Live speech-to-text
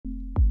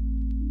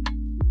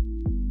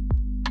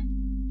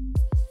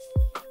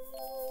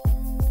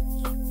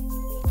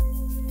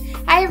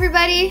Hi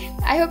everybody,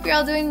 I hope you're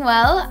all doing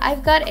well.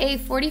 I've got a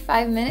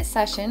 45-minute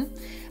session.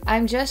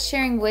 I'm just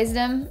sharing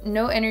wisdom,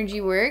 no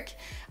energy work,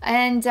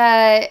 and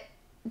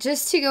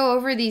just to go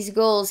over these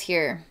goals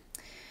here.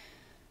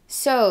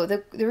 So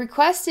the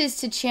request is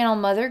to channel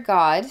Mother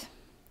God,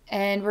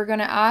 and we're going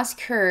to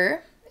ask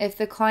her if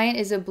the client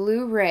is a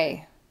blue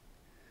ray.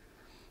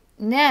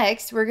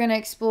 Next, we're going to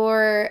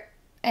explore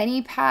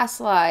any past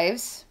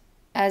lives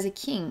as a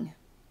king.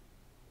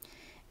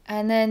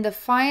 And then the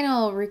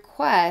final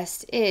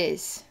request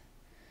is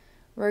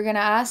we're going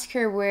to ask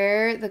her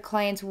where the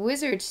client's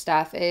wizard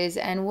staff is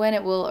and when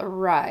it will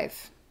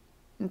arrive.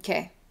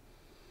 Okay.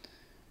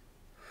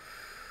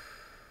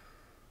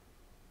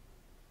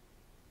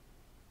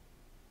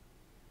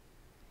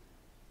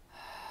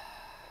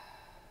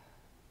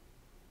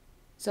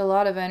 It's a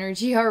lot of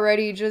energy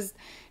already just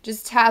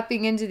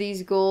tapping into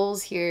these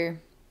goals here.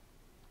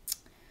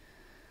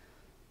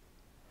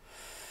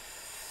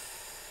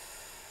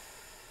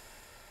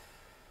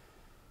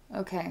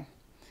 Okay,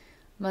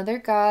 Mother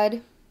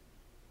God,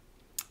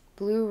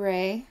 blue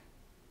ray,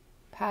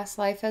 past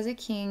life as a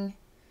king,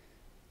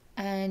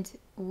 and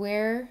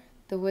where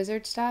the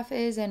wizard staff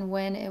is and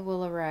when it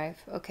will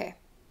arrive. Okay.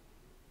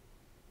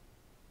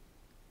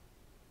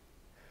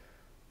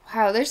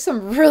 Wow, there's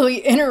some really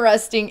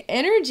interesting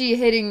energy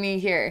hitting me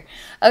here.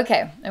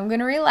 Okay, I'm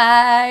gonna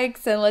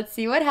relax and let's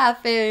see what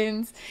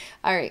happens.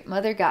 All right,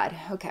 Mother God,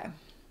 okay.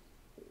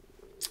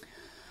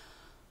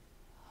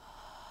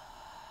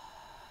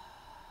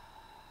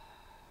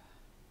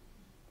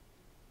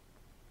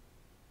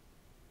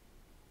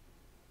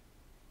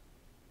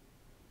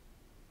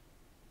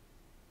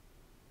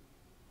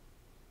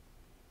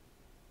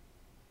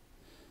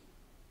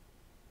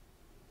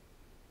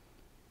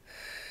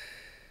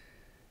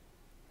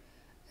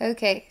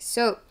 Okay,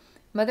 so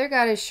Mother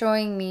God is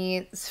showing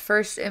me this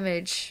first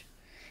image.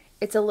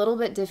 It's a little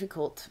bit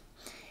difficult.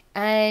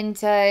 And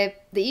the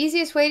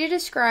easiest way to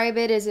describe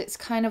it is it's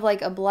kind of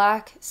like a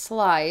black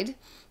slide.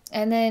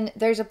 And then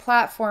there's a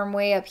platform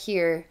way up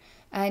here.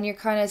 And you're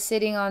kind of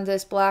sitting on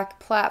this black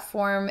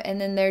platform. And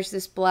then there's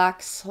this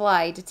black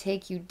slide to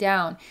take you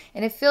down.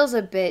 And it feels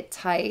a bit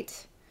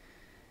tight.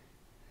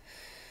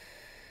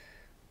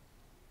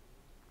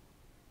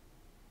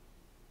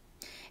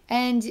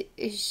 And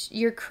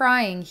you're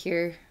crying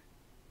here.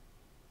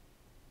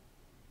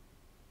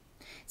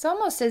 It's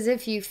almost as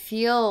if you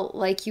feel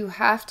like you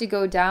have to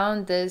go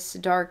down this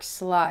dark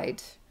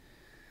slide.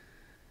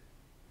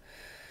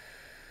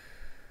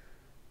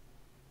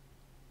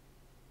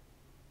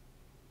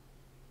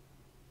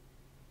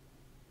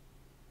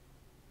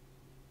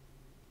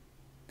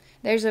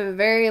 There's a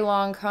very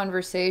long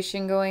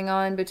conversation going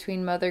on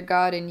between Mother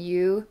God and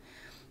you.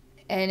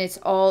 And it's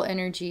all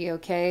energy,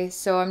 okay?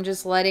 So I'm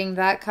just letting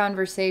that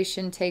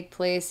conversation take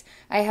place.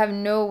 I have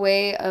no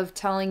way of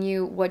telling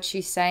you what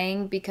she's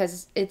saying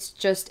because it's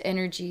just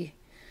energy.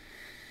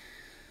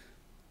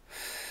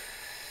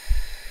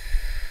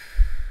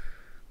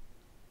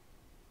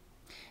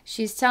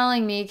 She's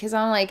telling me, because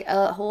I'm like,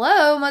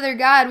 hello, Mother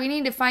God, we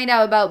need to find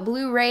out about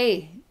Blue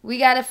Ray. We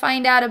got to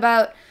find out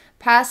about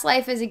past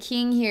life as a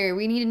king here.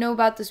 We need to know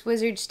about this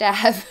wizard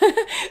staff.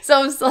 So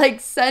I was like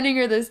sending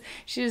her this.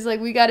 She was like,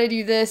 we got to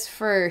do this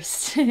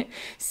first.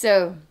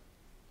 So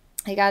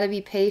I got to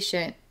be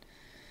patient.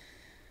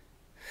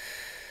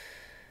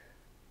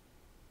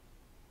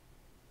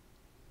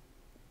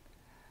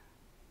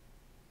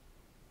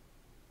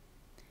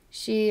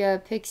 She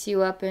picks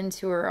you up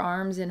into her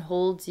arms and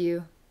holds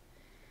you.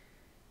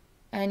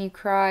 And you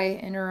cry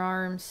in her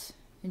arms.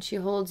 And she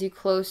holds you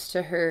close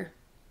to her.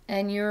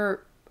 And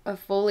you're a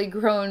fully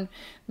grown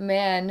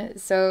man,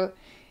 so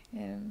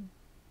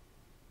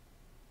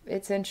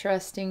it's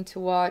interesting to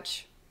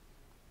watch.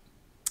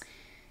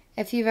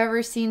 If you've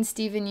ever seen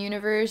Steven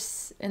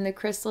Universe in the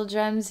Crystal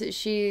Gems,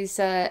 she's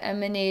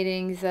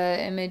emanating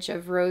the image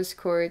of Rose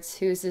Quartz,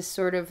 who's this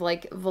sort of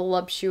like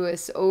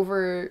voluptuous,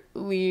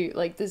 overly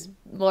like this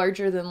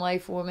larger than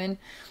life woman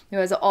who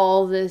has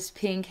all this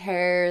pink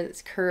hair,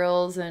 this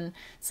curls, and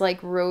it's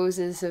like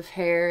roses of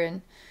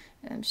hair,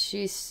 and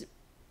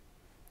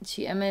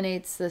she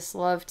emanates this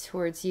love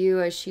towards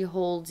you as she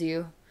holds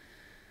you.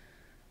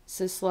 It's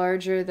this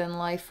larger than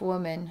life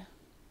woman.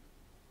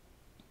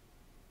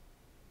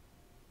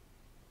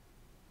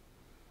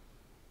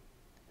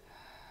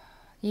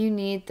 You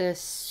need this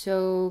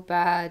so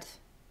bad.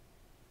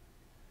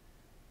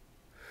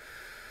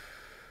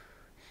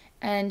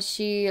 And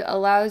she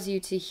allows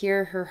you to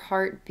hear her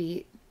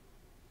heartbeat.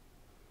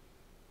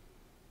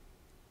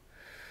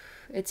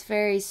 It's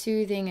very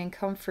soothing and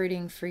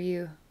comforting for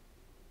you.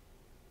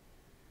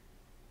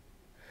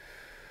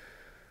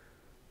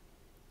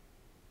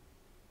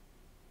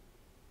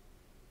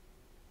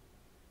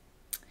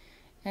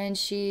 And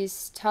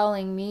she's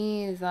telling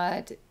me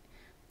that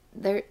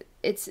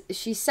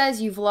she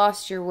says you've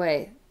lost your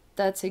way.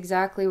 That's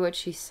exactly what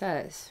she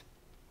says.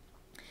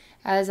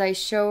 As I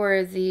show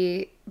her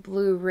the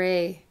blue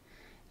ray,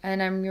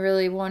 and I'm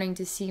really wanting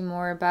to see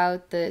more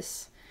about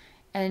this.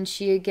 And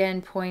she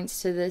again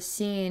points to this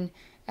scene,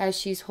 as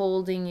she's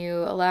holding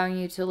you, allowing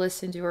you to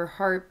listen to her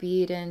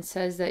heartbeat, and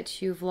says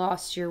that you've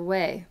lost your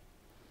way.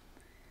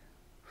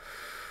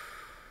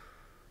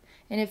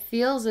 And it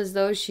feels as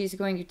though she's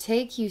going to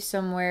take you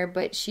somewhere,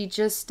 but she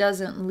just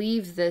doesn't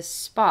leave this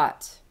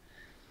spot.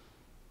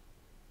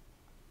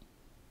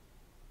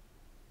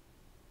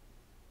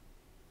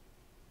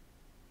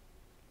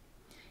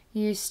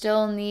 You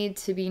still need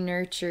to be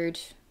nurtured.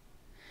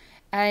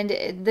 And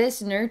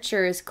this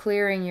nurture is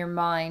clearing your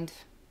mind.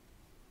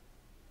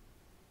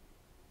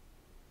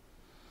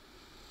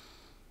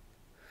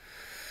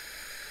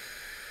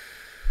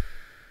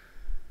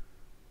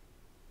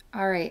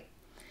 All right.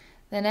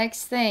 The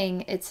next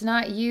thing, it's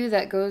not you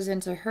that goes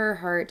into her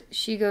heart.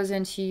 She goes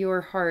into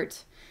your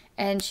heart.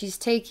 And she's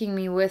taking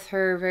me with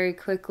her very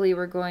quickly.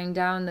 We're going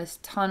down this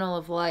tunnel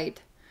of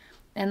light.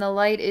 And the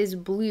light is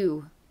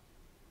blue.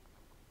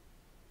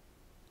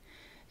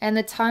 And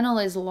the tunnel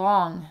is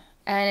long.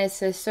 And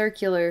it's a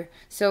circular.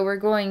 So we're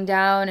going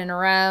down and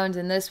around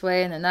and this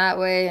way and then that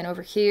way and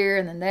over here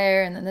and then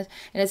there and then this.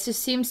 And it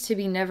just seems to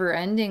be never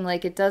ending.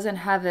 Like it doesn't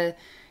have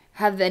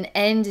an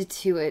end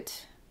to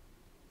it.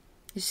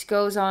 It just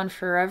goes on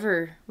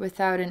forever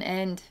without an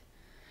end.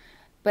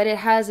 But it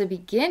has a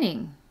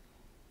beginning.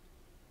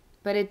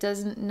 But it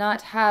does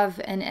not have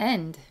an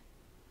end.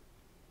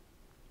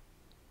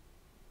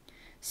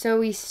 So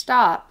we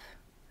stop.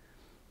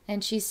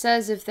 And she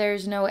says if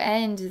there's no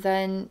end,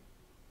 then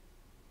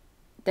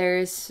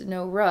there's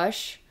no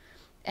rush.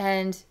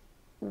 And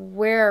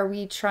where are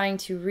we trying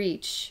to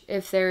reach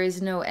if there is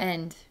no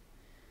end?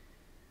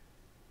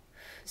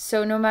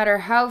 So no matter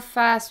how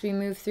fast we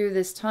move through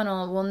this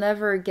tunnel, we'll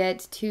never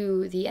get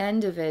to the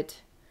end of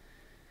it.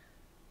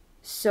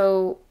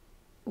 So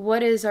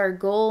what is our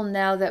goal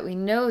now that we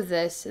know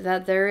this,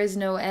 that there is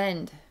no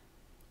end?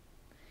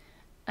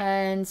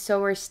 And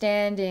so we're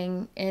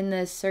standing in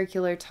this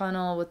circular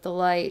tunnel with the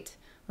light.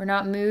 We're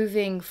not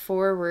moving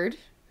forward,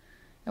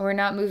 and we're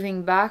not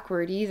moving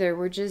backward either.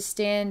 We're just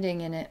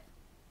standing in it.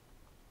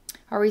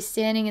 Are we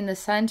standing in the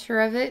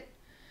center of it?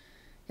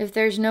 If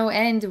there's no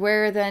end,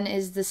 where then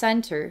is the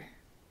center?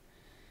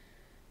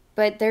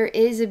 But there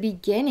is a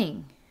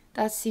beginning.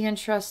 That's the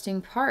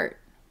interesting part.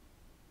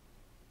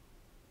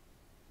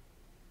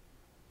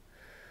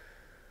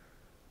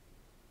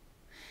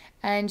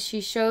 And she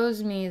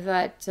shows me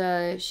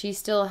that she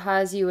still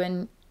has you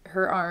in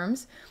her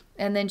arms,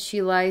 and then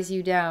she lies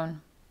you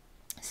down.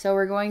 So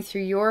we're going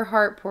through your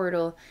heart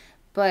portal,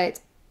 but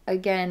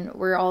again,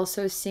 we're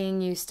also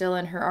seeing you still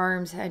in her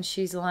arms, and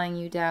she's lying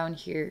you down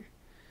here.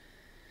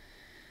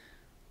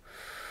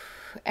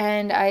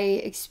 And I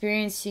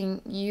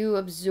experiencing you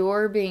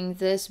absorbing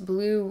this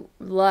blue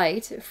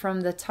light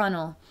from the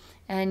tunnel,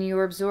 and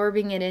you're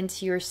absorbing it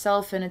into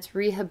yourself, and it's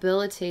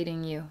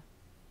rehabilitating you.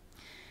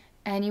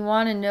 And you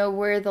want to know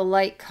where the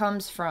light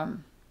comes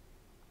from.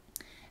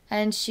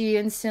 And she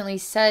instantly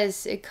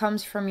says it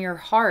comes from your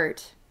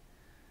heart.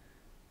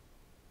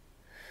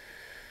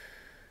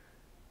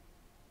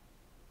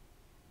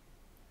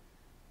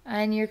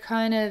 And you're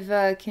kind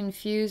of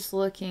confused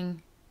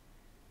looking.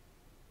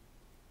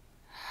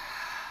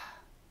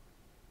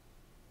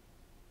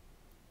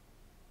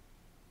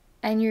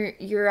 And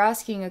you're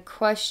asking a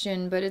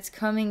question, but it's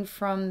coming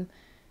from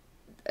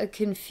a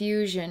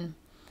confusion.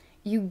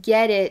 You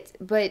get it,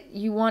 but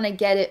you want to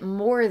get it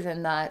more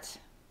than that.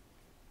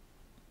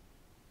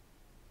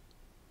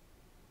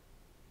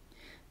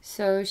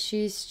 So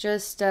she's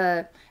just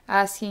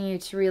asking you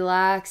to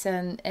relax,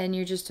 and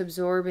you're just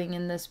absorbing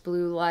in this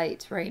blue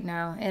light right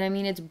now. And I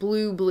mean, it's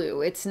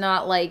blue. It's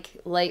not like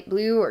light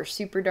blue or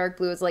super dark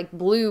blue. It's like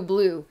blue.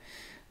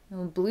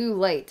 Blue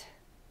light.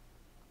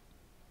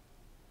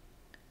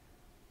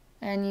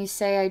 And you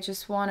say, I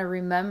just want to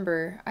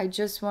remember. I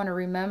just want to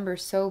remember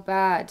so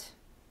bad.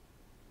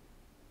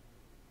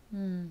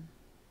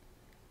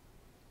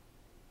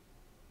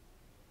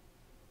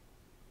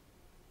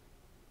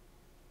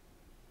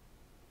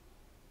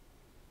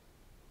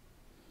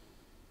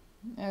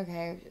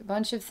 Okay, a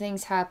bunch of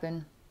things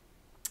happen.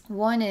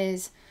 One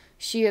is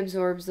she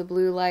absorbs the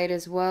blue light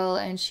as well,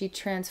 and she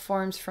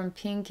transforms from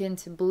pink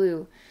into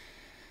blue.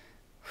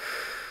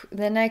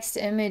 The next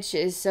image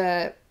is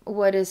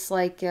what is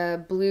like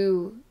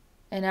blue,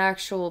 an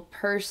actual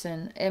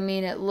person. I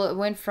mean, it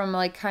went from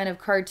like kind of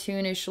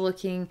cartoonish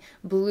looking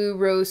blue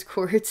rose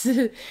quartz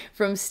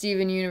from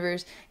Steven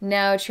Universe,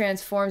 now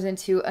transforms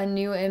into a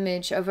new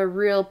image of a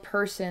real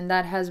person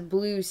that has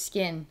blue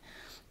skin.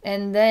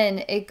 And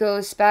then it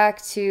goes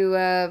back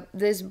to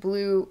this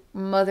blue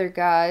mother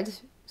god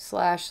 /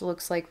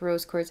 looks like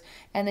rose quartz,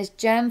 and this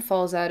gem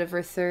falls out of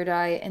her third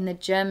eye, and the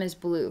gem is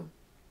blue.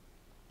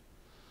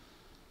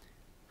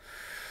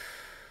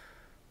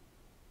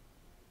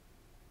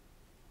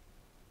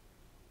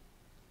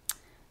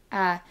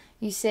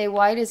 You say,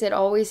 why does it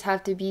always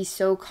have to be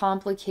so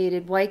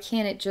complicated? Why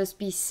can't it just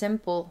be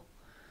simple?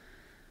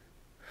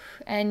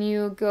 And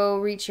you go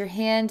reach your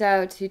hand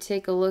out to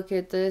take a look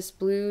at this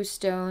blue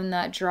stone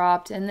that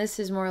dropped, and this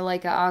is more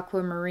like an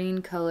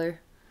aquamarine color.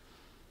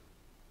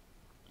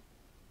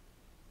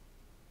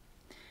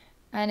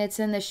 And it's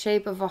in the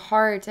shape of a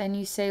heart, and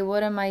you say,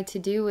 what am I to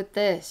do with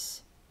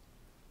this?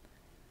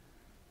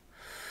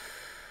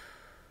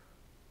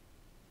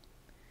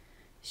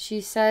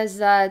 She says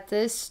that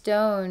this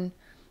stone,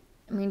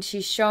 I mean,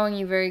 she's showing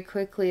you very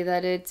quickly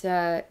that it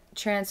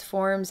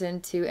transforms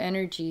into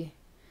energy.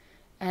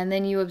 And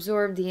then you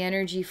absorb the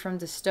energy from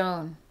the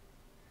stone.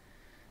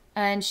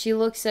 And she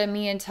looks at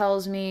me and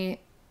tells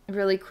me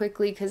really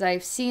quickly, because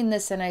I've seen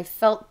this and I've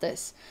felt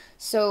this.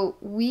 So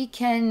we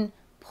can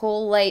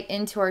pull light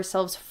into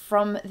ourselves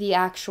from the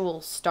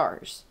actual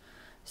stars.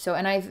 So,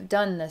 and I've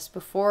done this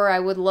before. I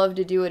would love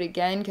to do it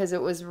again because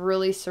it was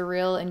really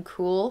surreal and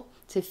cool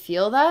to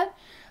feel that.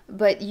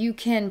 But you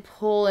can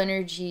pull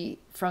energy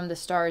from the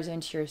stars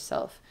into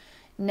yourself.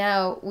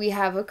 Now, we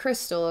have a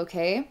crystal,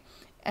 okay?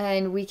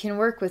 And we can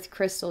work with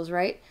crystals,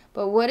 right?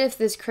 But what if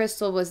this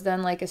crystal was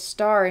then like a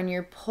star and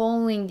you're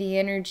pulling the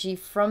energy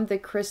from the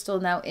crystal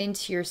now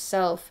into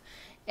yourself,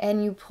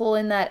 and you pull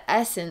in that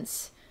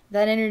essence,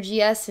 that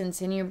energy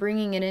essence, and you're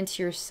bringing it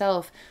into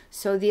yourself.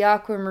 So the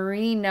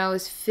aquamarine now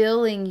is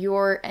filling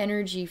your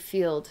energy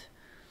field.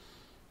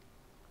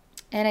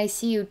 And I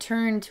see you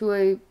turn to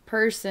a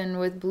person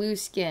with blue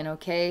skin,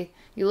 okay?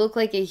 You look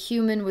like a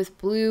human with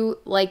blue,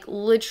 like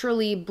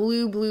literally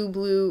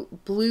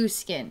blue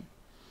skin.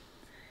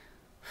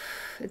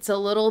 It's a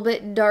little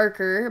bit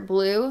darker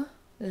blue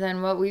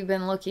than what we've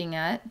been looking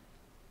at.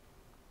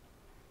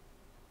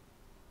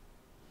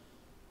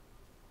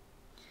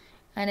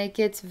 And it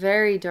gets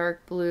very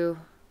dark blue.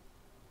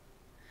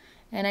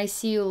 And I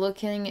see you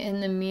looking in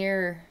the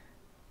mirror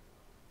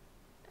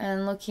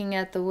and looking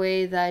at the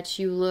way that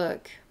you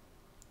look,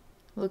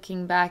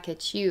 looking back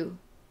at you.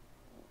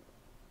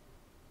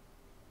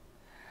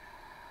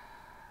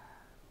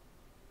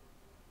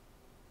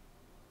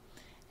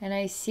 And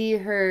I see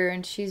her,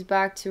 and she's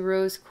back to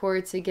rose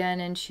quartz again,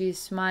 and she's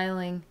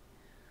smiling.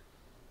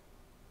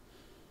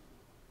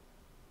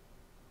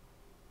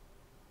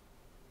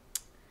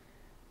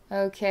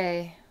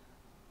 Okay.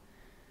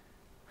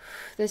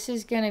 This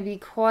is going to be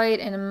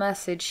quite a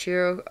message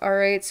here.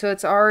 Alright, so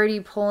it's already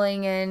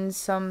pulling in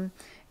some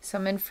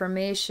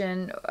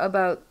information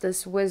about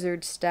this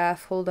wizard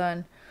staff. Hold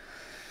on.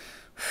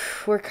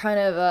 We're kind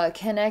of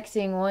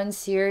connecting one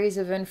series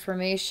of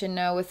information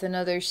now with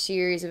another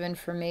series of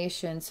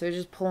information. So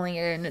just pulling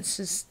it in. It's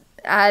just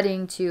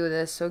adding to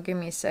this. So give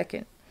me a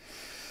second.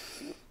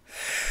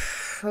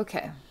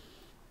 Okay.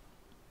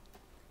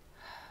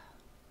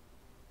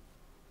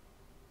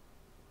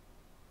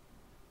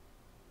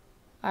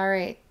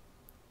 Alright.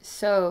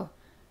 So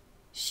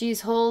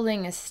she's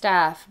holding a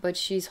staff, but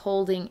she's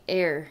holding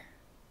air.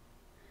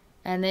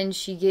 And then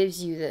she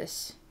gives you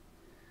this.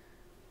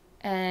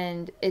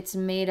 And it's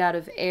made out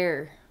of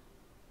air.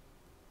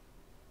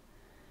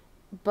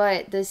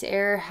 But this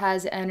air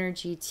has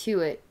energy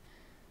to it.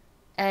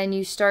 And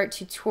you start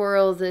to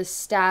twirl this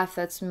staff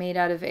that's made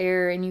out of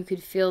air, and you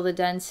could feel the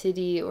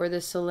density or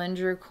the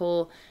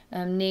cylindrical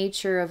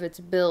nature of its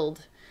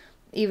build.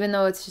 Even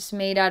though it's just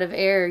made out of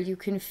air, you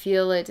can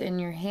feel it in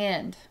your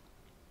hand.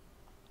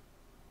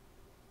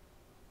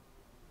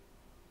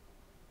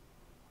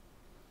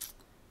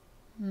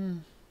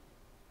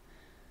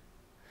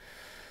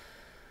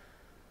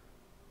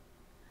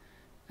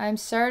 I'm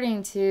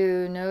starting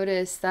to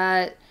notice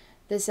that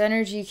this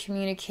energy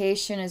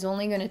communication is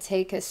only going to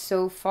take us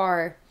so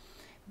far,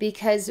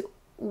 because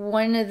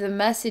one of the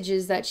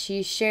messages that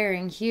she's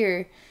sharing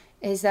here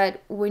is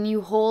that when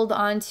you hold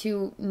on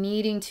to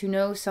needing to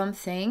know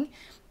something,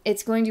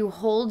 it's going to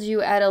hold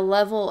you at a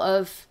level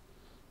of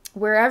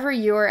wherever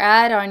you're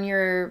at on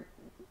your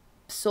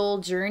soul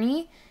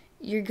journey.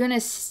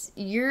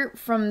 You're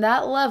from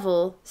that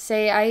level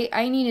say,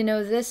 I need to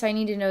know this, I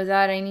need to know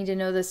that, I need to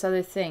know this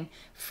other thing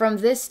from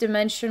this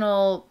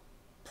dimensional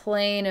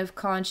plane of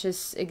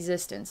conscious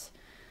existence.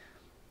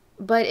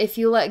 But if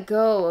you let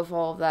go of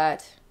all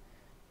that,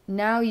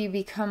 now you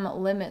become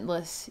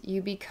limitless.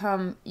 You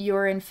become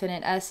your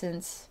infinite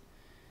essence,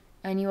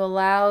 and you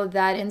allow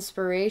that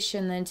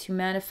inspiration then to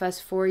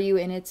manifest for you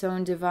in its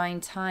own divine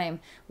time,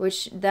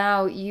 which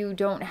now you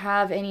don't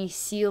have any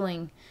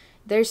ceiling.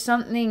 There's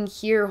something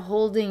here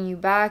holding you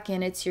back,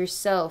 and it's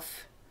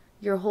yourself.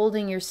 You're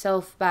holding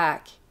yourself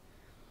back.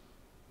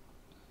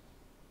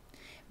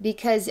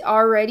 Because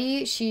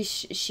already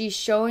she's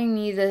showing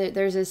me that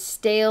there's a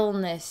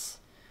staleness,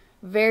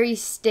 very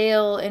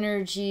stale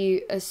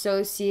energy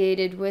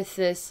associated with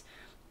this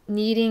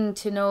needing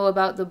to know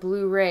about the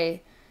blue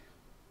ray.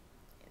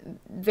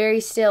 Very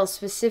stale,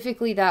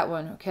 specifically that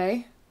one,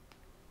 okay?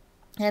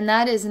 And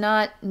that is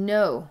not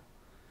no.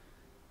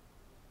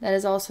 That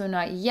is also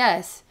not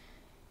yes.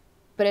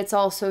 But it's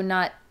also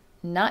not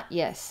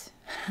yes.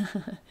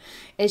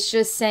 It's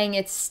just saying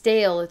it's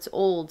stale, it's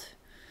old.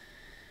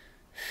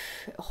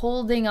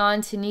 Holding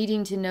on to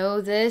needing to know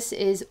this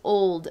is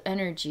old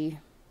energy.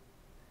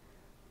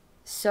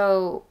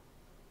 So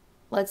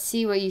let's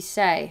see what you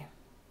say.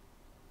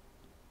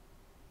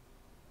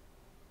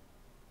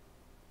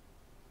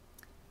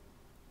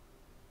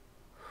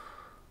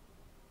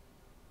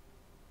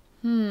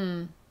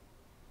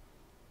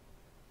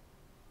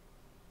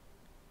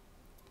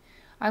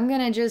 I'm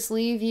going to just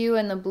leave you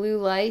in the blue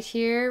light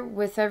here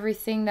with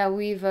everything that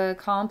we've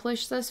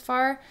accomplished thus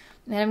far.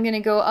 And I'm going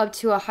to go up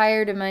to a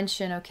higher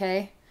dimension,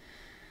 okay?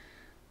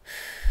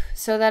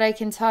 So that I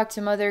can talk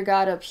to Mother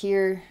God up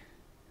here.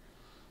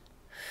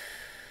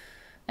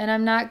 And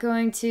I'm not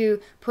going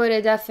to put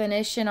a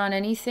definition on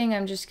anything.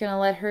 I'm just going to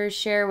let her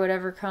share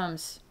whatever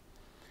comes.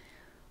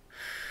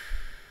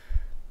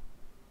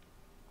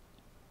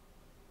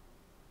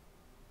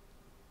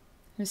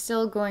 I'm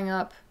still going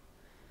up.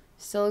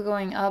 Still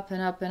going up and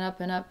up and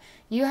up and up.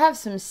 You have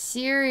some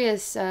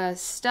serious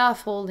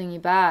stuff holding you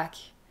back.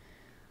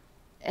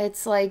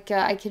 It's like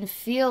I can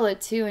feel it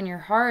too in your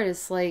heart.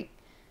 It's like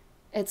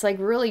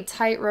really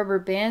tight rubber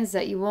bands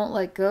that you won't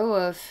let go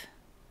of.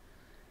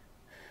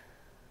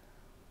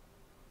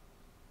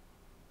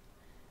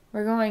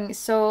 We're going,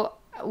 so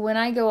when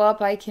I go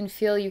up, I can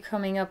feel you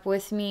coming up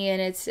with me,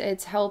 and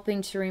it's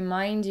helping to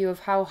remind you of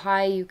how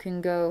high you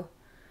can go.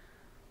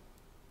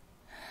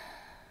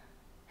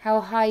 How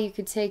high you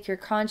could take your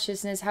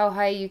consciousness, how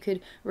high you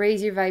could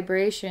raise your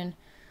vibration.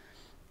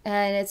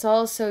 And it's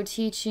also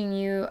teaching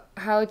you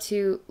how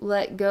to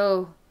let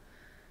go,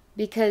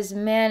 because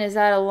man is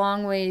at a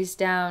long ways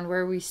down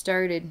where we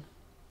started.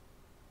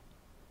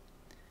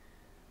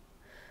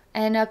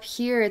 And up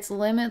here, it's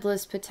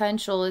limitless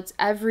potential. It's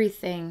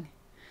everything.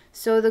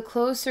 So the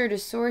closer to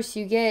source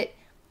you get,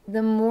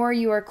 the more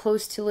you are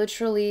close to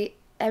literally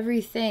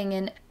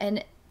everything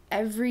and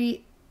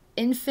every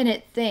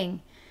infinite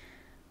thing.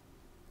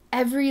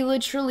 Every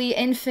literally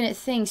infinite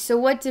thing. So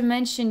what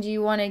dimension do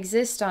you want to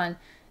exist on?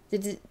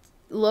 The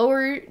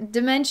lower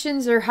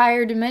dimensions or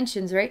higher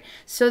dimensions, right?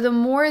 So the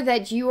more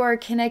that you are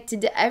connected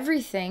to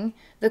everything,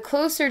 the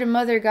closer to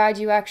Mother God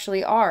you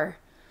actually are.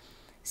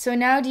 So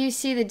now do you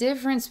see the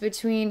difference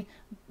between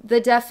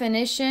the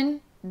definition,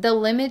 the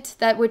limit,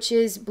 that which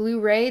is blue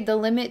ray, the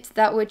limit,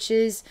 that which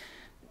is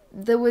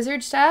the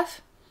wizard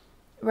staff,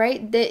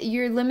 right? That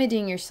you're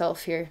limiting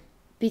yourself here,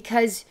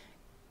 because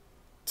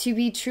to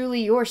be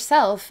truly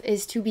yourself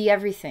is to be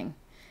everything.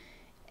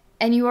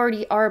 And you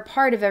already are a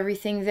part of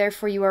everything,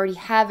 therefore you already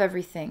have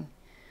everything.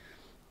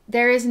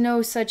 There is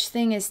no such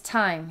thing as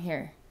time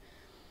here.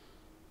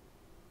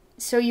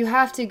 So you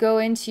have to go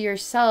into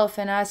yourself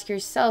and ask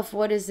yourself,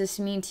 what does this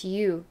mean to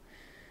you?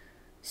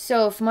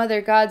 So if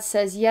Mother God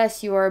says,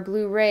 yes, you are a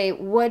blue ray,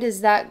 what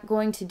is that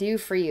going to do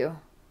for you?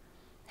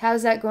 How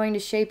is that going to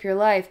shape your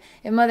life?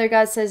 If Mother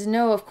God says,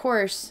 no, of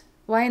course,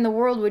 why in the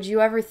world would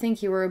you ever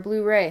think you were a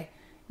blue ray?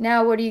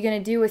 Now what are you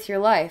going to do with your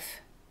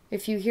life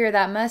if you hear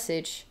that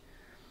message?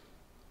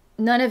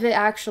 None of it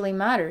actually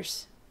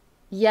matters.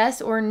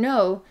 Yes or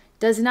no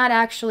does not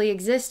actually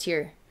exist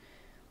here.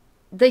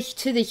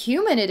 To the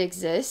human it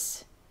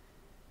exists,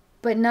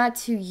 but not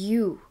to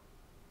you,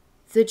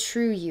 the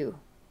true you.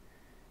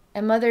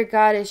 And Mother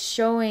God is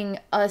showing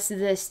us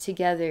this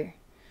together.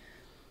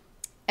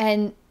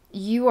 And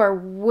you are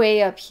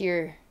way up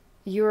here.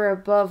 You are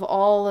above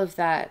all of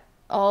that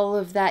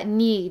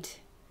need.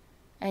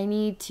 I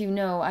need to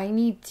know. I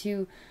need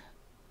to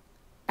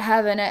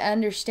have an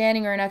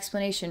understanding or an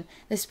explanation.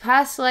 This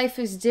past life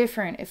is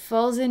different. It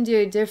falls into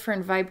a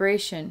different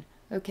vibration,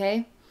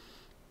 okay?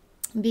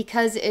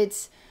 Because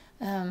it's,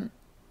 how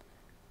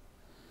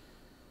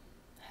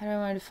do I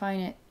want to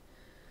define it?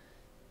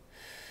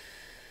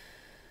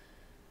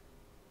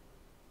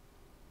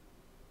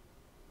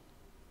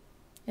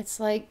 It's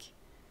like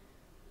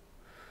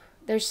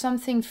there's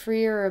something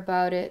freer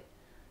about it.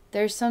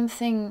 There's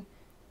something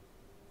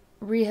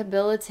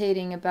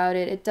rehabilitating about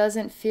it. It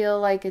doesn't feel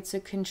like it's a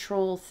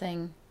control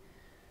thing.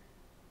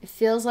 It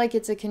feels like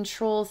it's a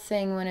control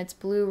thing when it's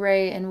blue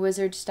ray and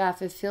wizard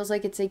staff. It feels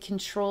like it's a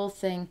control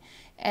thing.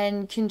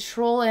 And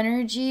control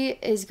energy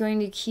is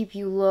going to keep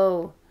you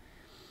low.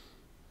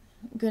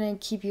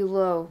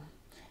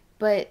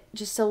 But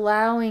just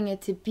allowing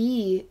it to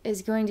be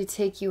is going to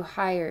take you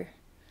higher.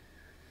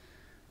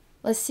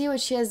 Let's see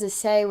what she has to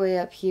say way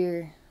up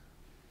here.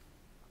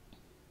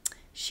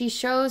 She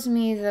shows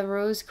me the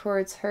rose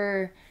quartz,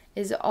 her,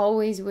 is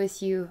always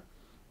with you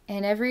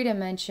in every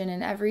dimension,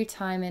 in every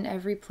time, in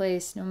every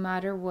place, no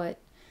matter what.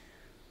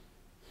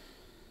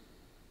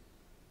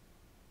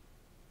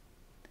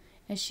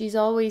 And she's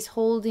always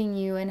holding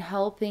you and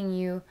helping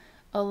you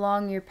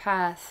along your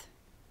path.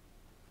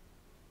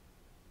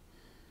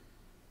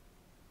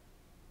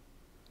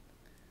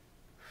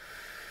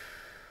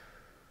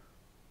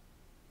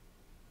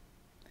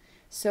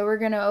 So we're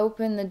going to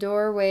open the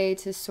doorway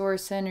to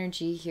source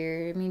energy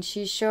here. I mean,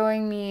 she's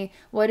showing me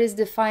what is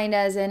defined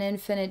as an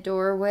infinite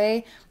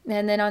doorway.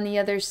 And then on the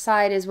other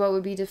side is what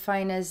would be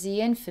defined as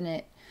the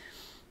infinite.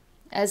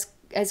 As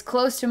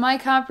close to my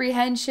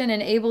comprehension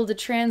and able to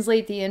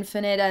translate the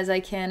infinite as I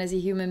can as a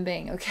human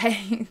being,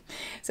 okay?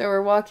 So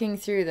we're walking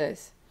through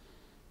this.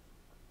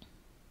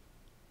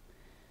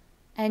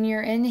 And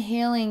you're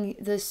inhaling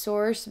the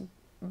source,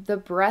 the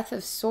breath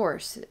of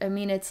source. I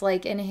mean, it's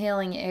like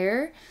inhaling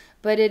air,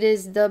 but it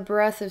is the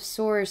breath of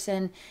source,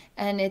 and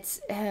it's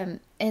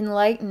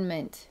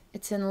enlightenment.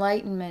 It's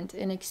enlightenment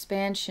and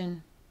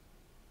expansion.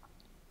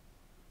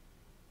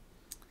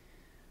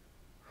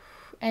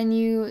 And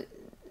you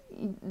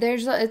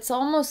it's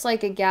almost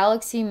like a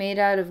galaxy made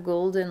out of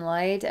golden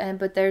light,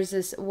 but there's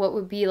this what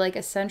would be like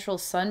a central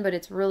sun, but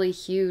it's really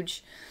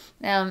huge.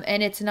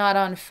 And it's not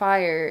on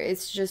fire.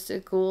 It's just a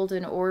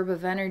golden orb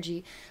of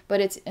energy, but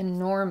it's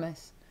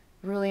enormous,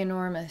 really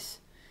enormous.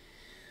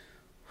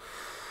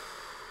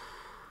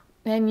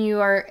 And you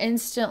are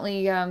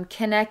instantly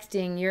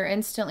connecting, you're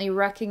instantly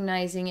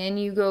recognizing, and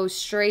you go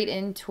straight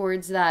in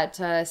towards that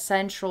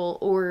central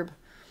orb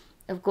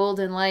of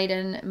golden light,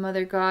 and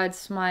Mother God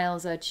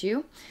smiles at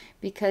you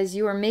because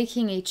you are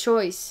making a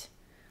choice.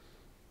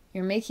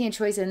 You're making a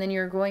choice, and then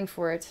you're going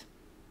for it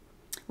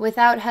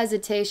without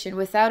hesitation,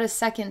 without a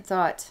second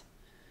thought.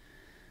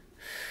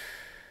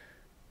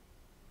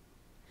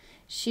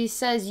 She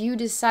says you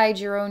decide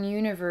your own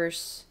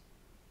universe.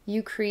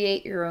 You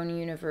create your own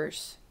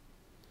universe.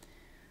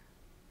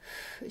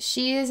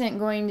 She isn't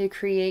going to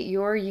create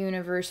your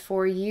universe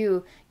for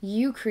you.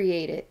 You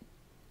create it.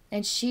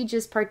 And she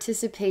just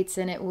participates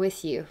in it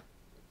with you,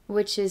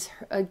 which is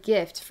a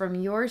gift from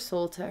your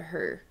soul to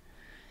her.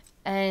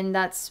 And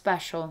that's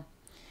special.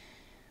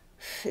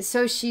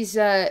 So she's,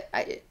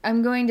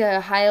 I'm going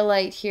to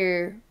highlight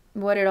here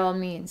what it all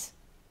means.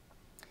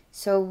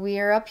 So we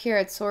are up here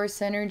at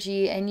Source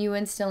Energy, and you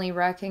instantly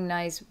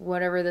recognize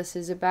whatever this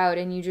is about,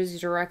 and you just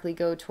directly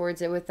go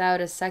towards it without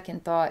a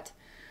second thought.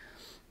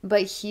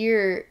 But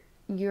here,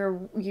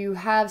 you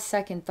have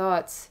second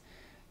thoughts.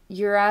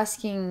 You're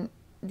asking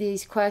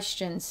these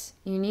questions.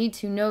 You need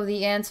to know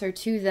the answer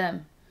to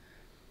them.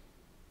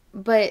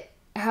 But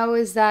how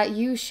is that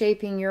you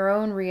shaping your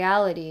own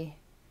reality?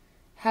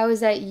 How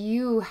is that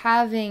you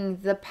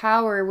having the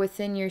power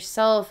within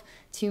yourself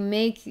to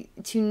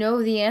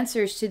know the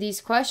answers to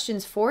these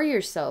questions for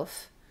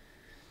yourself?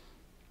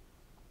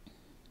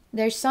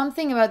 There's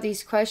something about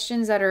these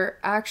questions that are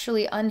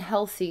actually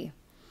unhealthy,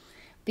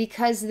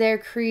 because they're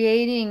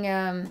creating,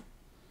 I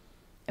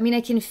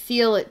can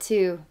feel it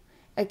too,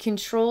 a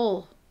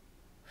control.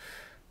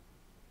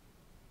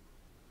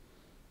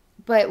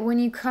 But when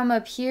you come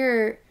up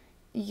here,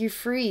 you're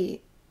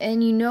free,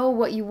 and you know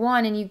what you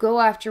want, and you go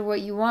after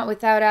what you want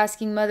without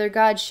asking Mother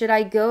God, should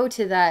I go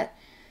to that?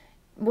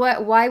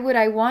 Why would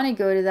I want to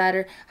go to that?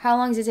 Or how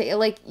long does it take?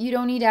 Like, you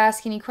don't need to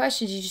ask any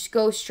questions. You just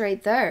go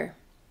straight there.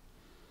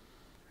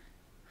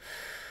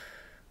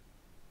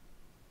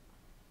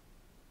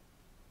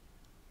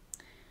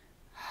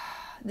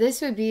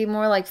 This would be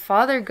more like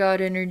Father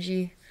God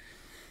energy.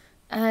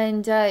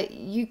 And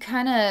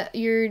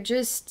you're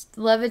just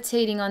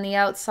levitating on the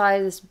outside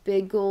of this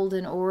big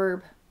golden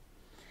orb.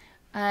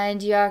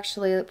 And you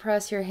actually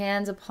press your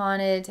hands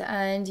upon it,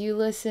 and you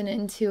listen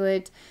into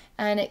it,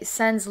 and it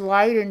sends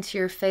light into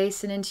your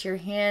face and into your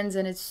hands,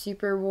 and it's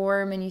super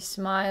warm, and you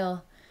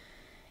smile.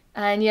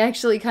 And you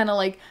actually kind of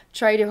like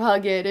try to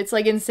hug it. It's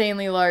like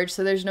insanely large,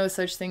 so there's no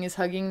such thing as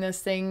hugging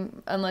this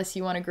thing unless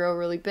you want to grow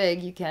really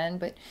big. You can,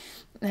 but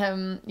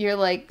you're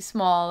like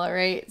small, all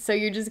right? So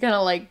you're just kind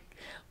of like,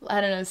 I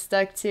don't know,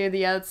 stuck to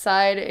the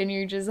outside, and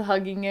you're just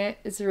hugging it.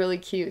 It's really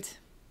cute.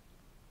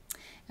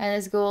 And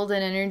this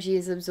golden energy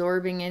is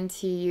absorbing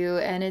into you,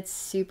 and it's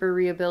super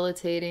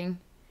rehabilitating.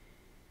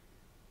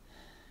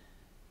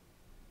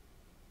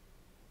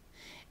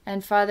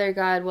 And Father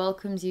God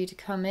welcomes you to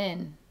come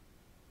in.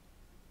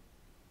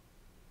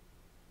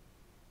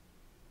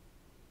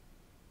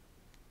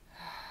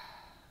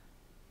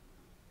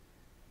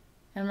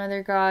 And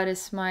Mother God is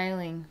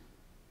smiling.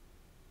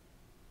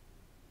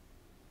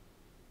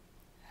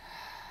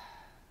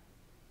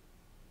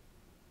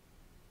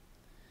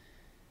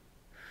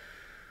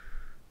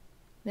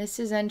 This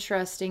is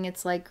interesting.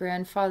 It's like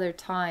Grandfather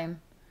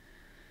Time.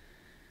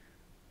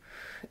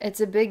 It's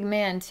a big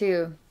man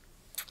too.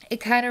 It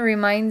kind of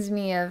reminds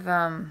me of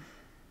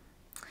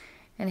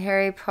in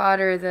Harry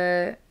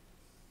Potter,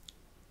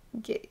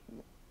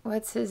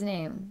 what's his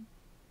name?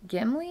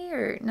 Gimli?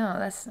 Or no,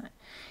 that's not.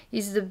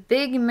 He's the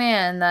big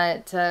man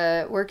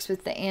that works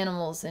with the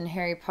animals in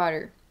Harry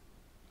Potter.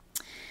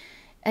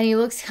 And he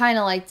looks kind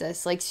of like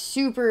this, like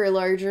super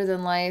larger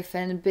than life,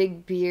 and a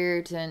big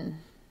beard, and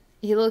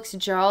he looks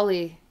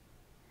jolly.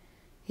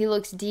 He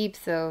looks deep,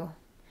 though.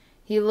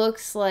 He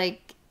looks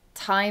like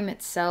time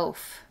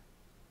itself.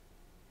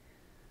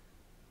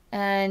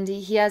 And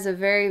he has a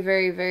very,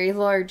 very, very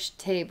large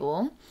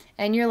table.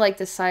 And you're like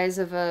the size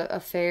of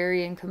a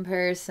fairy in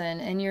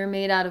comparison. And you're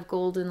made out of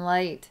golden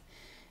light.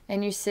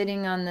 And you're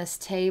sitting on this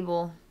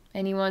table.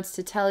 And he wants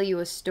to tell you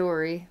a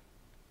story.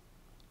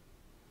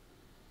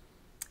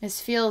 This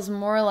feels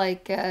more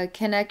like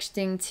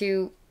connecting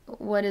to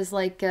what is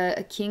like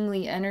a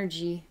kingly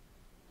energy.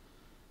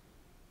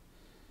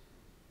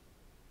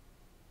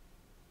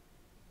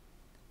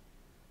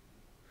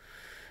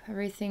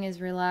 Everything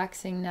is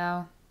relaxing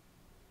now.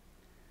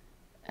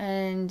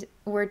 And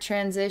we're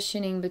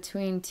transitioning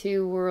between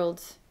two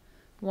worlds.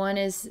 One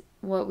is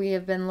what we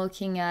have been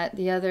looking at.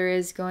 The other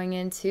is going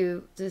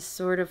into this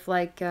sort of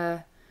like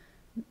a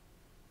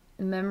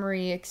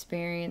memory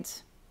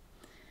experience.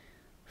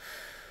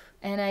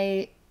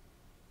 And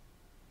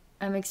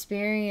I'm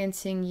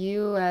experiencing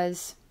you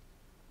as,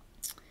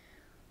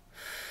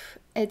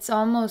 it's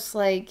almost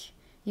like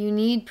You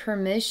need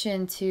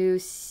permission to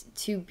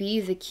be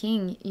the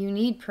king. You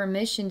need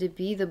permission to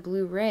be the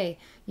blue ray.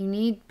 You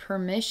need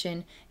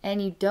permission,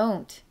 and you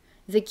don't.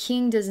 The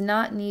king does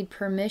not need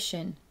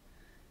permission.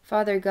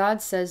 Father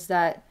God says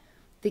that.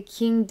 The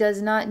king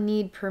does not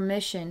need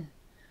permission.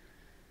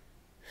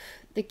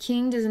 The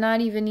king does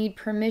not even need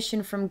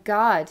permission from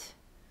God.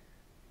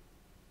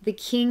 The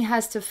king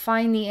has to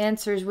find the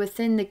answers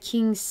within the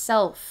king's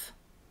self.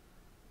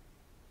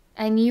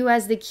 And you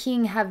as the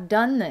king have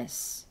done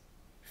this.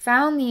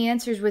 Found the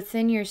answers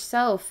within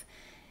yourself.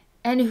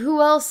 And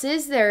who else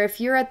is there if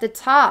you're at the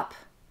top?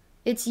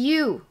 It's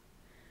you.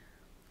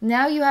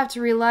 Now you have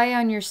to rely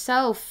on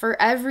yourself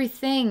for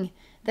everything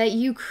that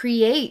you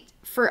create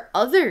for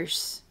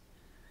others.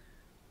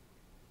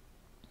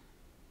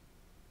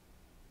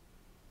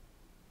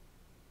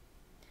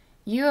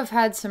 You have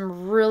had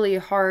some really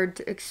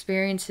hard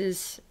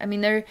experiences. I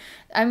mean,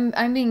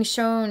 I'm being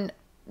shown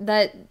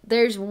that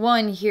there's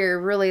one here,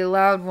 really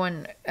loud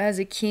one, as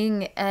a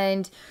king,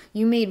 and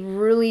you made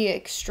really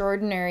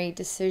extraordinary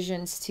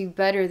decisions to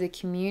better the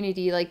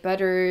community, like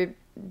better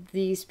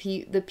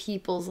the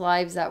people's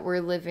lives that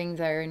were living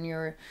there in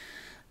your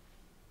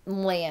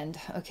land,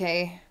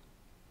 okay?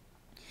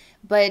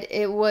 But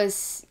it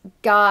was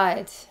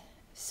God,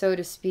 so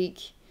to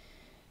speak.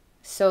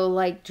 So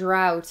like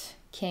drought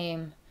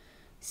came.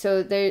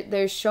 So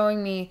they're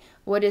showing me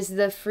what is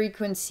the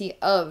frequency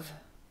of.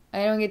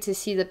 I don't get to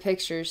see the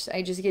pictures.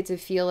 I just get to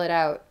feel it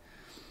out.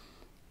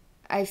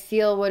 I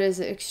feel what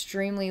is an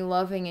extremely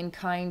loving and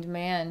kind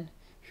man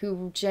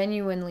who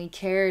genuinely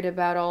cared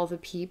about all the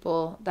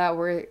people that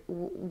were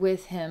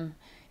with him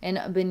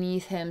and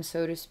beneath him,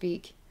 so to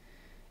speak.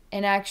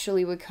 And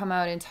actually would come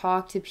out and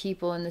talk to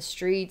people in the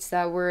streets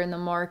that were in the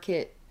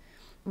market.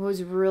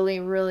 Was really,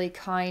 really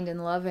kind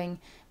and loving.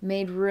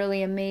 Made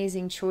really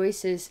amazing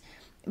choices.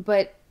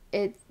 But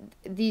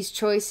these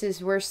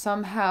choices were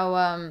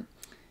somehow...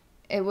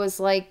 it was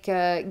like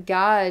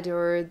God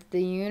or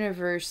the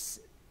universe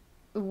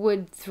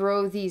would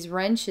throw these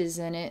wrenches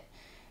in it,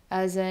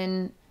 as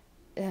in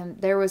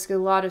there was a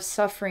lot of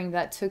suffering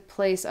that took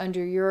place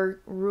under your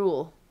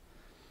rule.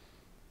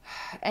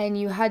 And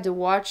you had to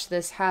watch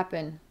this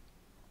happen.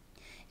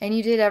 And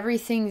you did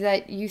everything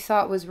that you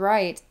thought was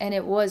right, and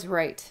it was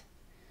right.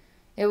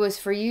 It was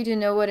for you to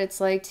know what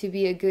it's like to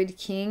be a good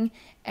king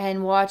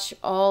and watch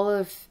all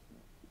of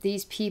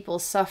these people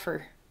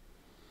suffer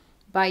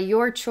by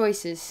your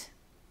choices.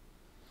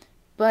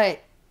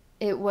 But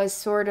it was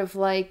sort of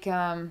like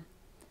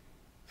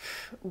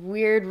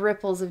weird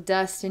ripples of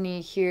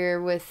destiny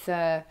here with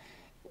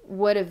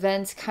what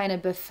events kind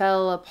of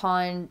befell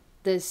upon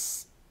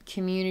this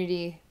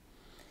community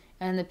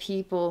and the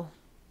people.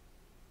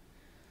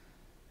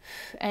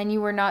 And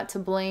you were not to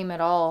blame at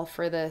all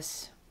for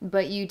this,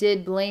 but you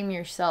did blame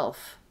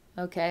yourself,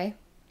 okay?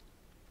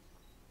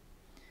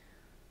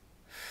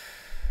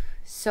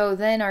 So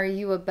then, are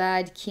you a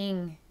bad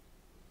king?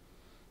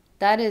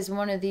 That is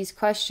one of these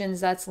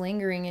questions that's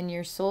lingering in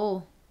your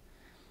soul.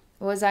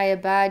 Was I a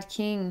bad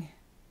king?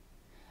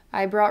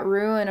 I brought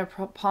ruin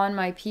upon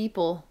my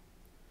people,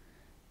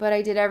 but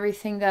I did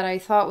everything that I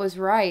thought was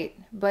right,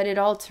 but it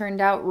all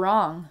turned out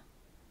wrong.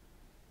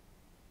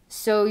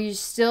 So you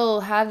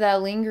still have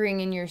that lingering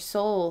in your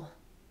soul.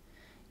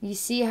 You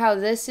see how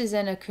this is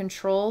in a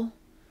control?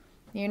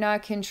 You're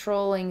not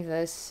controlling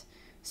this.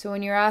 So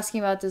when you're asking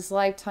about this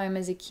lifetime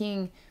as a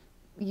king,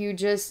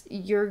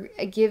 you're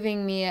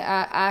giving me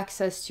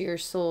access to your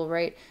soul,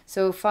 right?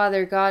 So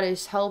Father God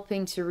is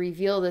helping to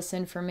reveal this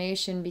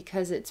information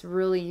because it's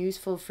really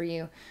useful for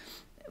you.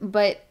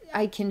 But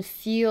I can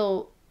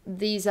feel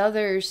these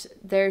others,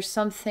 there's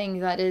something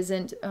that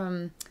isn't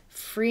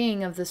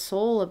freeing of the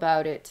soul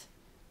about it.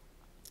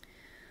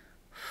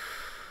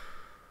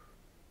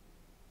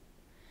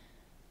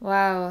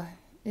 Wow.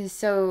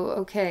 So,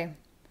 okay.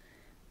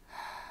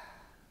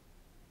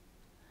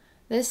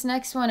 This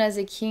next one as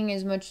a king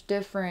is much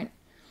different.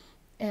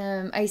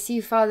 I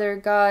see Father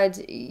God,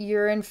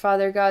 you're in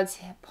Father God's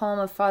palm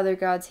of Father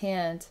God's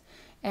hand.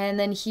 And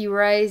then he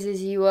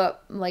raises you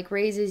up like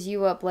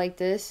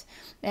this.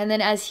 And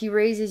then as he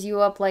raises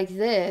you up like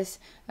this,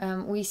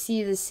 we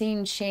see the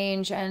scene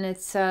change, and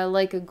it's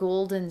like a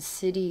golden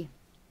city.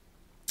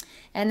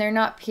 And they're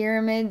not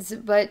pyramids,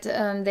 but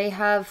they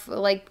have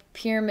like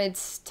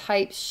pyramids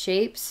type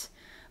shapes,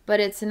 but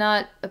it's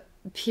not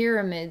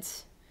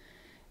pyramids.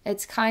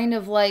 It's kind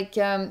of like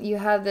you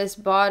have this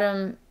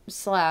bottom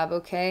slab,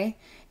 okay?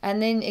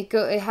 And then it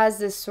has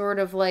this sort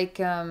of like,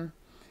 I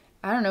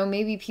don't know,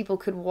 maybe people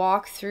could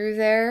walk through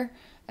there.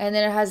 And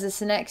then it has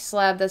this next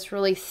slab that's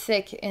really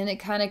thick, and it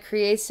kind of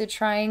creates a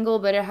triangle,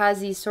 but it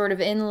has these sort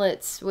of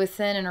inlets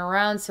within and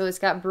around, so it's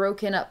got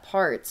broken up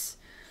parts.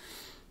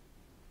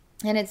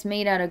 And it's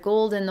made out of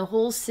gold, and the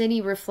whole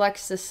city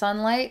reflects the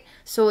sunlight,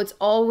 so it's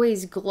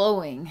always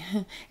glowing.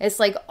 It's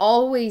like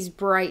always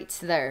bright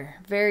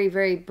there. Very,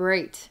 very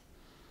bright.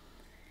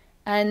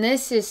 And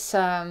this is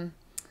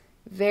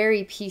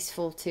very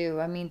peaceful too.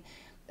 I mean,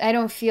 I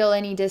don't feel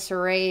any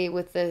disarray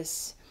with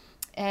this.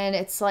 And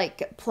it's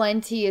like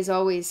plenty is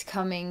always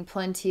coming,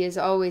 plenty is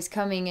always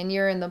coming, and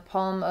you're in the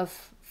palm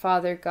of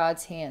Father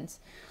God's hands.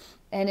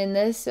 And in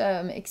this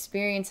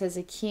experience as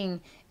a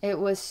king, it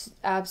was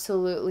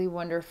absolutely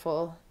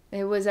wonderful.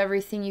 It was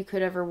everything you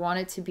could ever want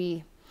it to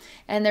be.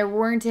 And there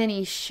weren't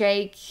any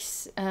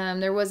shakes,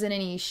 there wasn't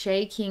any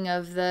shaking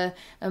of the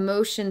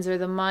emotions or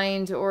the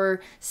mind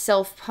or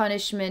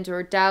self-punishment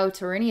or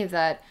doubt or any of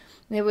that.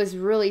 It was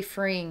really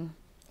freeing.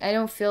 I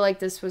don't feel like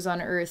this was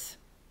on earth.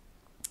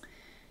 It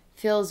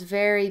feels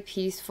very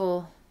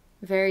peaceful,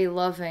 very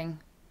loving.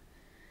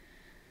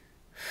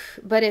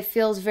 But it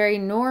feels very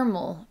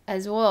normal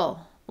as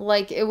well.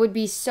 Like it would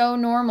be so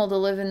normal to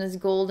live in this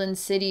golden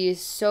city,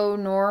 so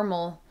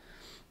normal.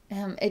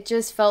 It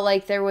just felt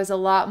like there was a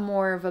lot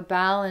more of a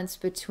balance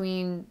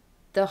between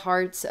the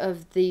hearts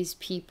of these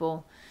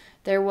people.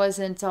 There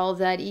wasn't all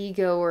that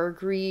ego or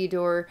greed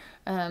or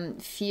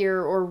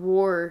fear or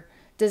war.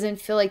 Doesn't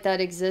feel like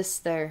that exists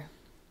there.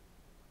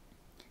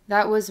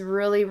 That was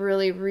really,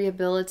 really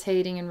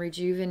rehabilitating and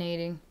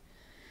rejuvenating.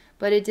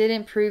 But it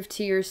didn't prove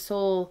to your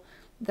soul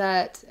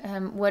that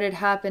what had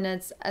happened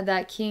as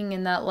that king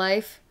in that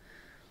life,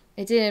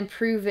 it didn't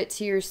prove it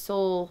to your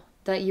soul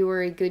that you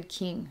were a good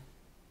king.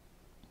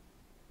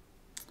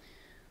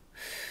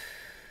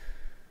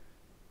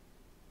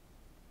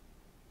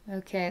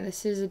 Okay,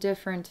 this is a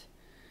different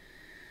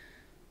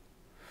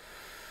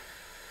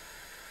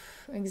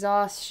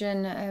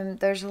exhaustion.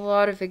 There's a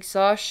lot of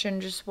exhaustion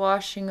just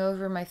washing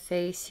over my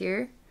face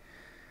here.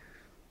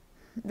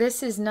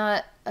 This is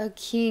not a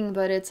king,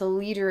 but it's a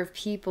leader of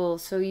people.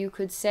 So you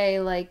could say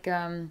like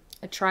a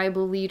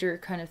tribal leader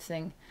kind of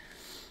thing.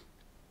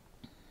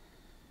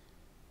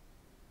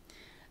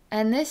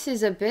 And this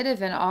is a bit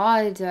of an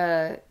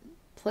odd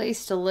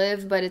place to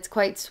live, but it's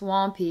quite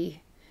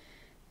swampy.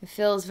 It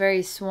feels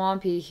very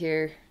swampy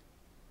here.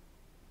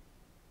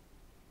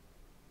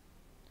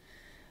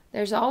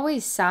 There's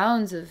always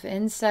sounds of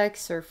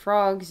insects or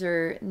frogs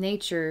or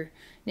nature.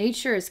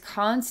 Nature is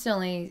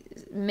constantly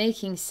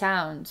making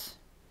sounds.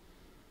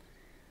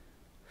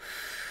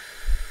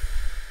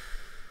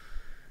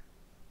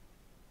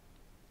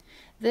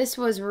 This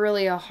was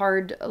really a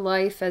hard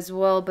life as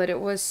well, but it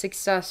was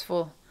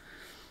successful.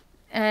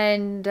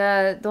 And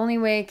the only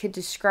way I could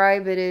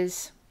describe it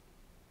is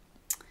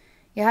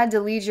you had to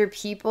lead your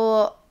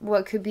people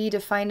what could be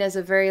defined as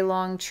a very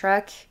long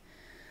trek.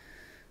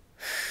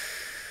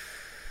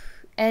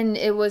 And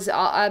it was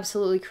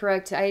absolutely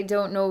correct. I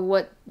don't know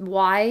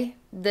why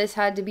this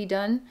had to be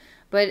done,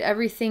 but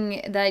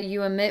everything that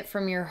you emit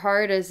from your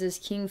heart as this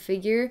king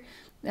figure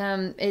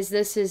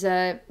this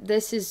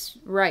is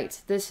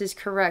right, this is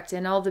correct,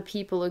 and all the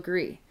people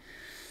agree.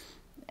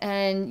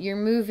 And you're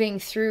moving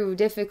through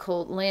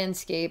difficult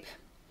landscape,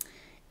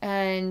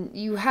 and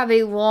you have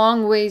a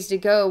long ways to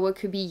go, what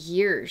could be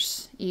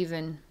years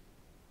even.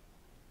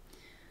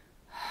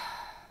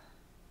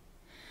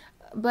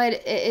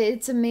 But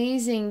it's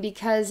amazing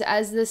because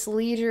as this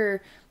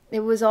leader,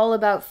 it was all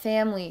about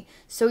family.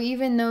 So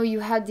even though you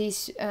had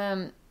these,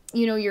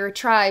 you're a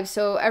tribe,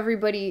 so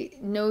everybody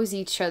knows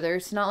each other.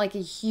 It's not like a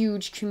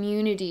huge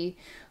community,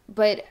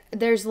 but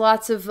there's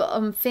lots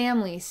of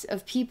families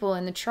of people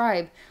in the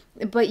tribe,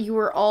 but you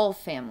were all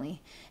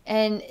family.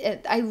 And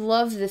I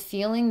love the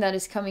feeling that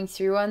is coming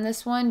through on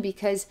this one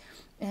because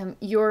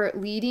you're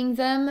leading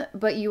them,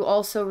 but you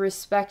also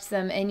respect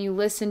them and you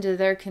listen to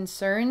their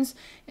concerns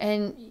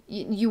and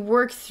you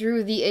work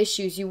through the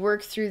issues, you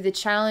work through the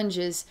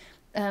challenges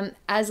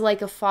as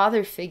like a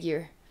father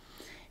figure.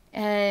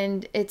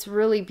 And it's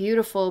really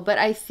beautiful, but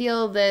I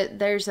feel that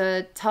there's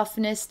a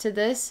toughness to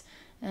this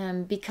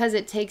because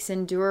it takes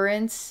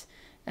endurance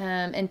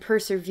and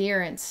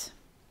perseverance,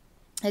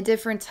 a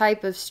different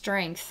type of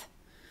strength.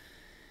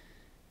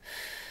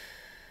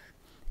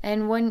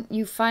 And when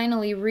you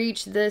finally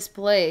reach this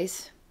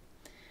place,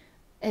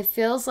 it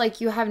feels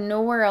like you have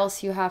nowhere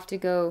else you have to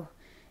go.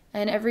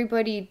 And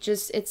everybody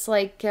just, it's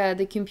like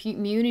the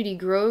community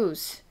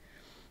grows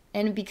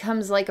and it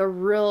becomes like a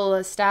real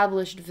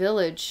established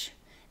village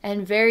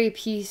and very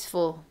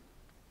peaceful.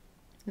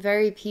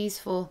 Very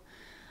peaceful.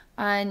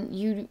 And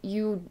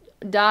you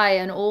die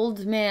an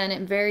old man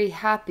and very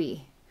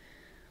happy,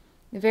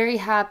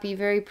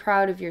 very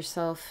proud of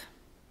yourself.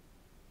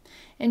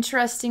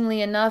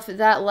 Interestingly enough,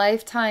 that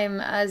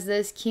lifetime as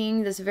this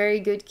king, this very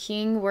good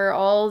king, where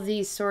all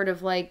these sort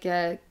of like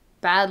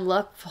bad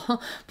luck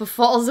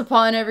befalls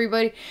upon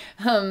everybody,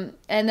 and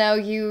now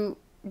you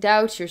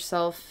doubt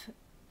yourself,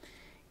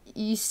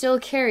 you still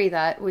carry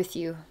that with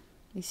you.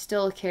 You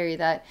still carry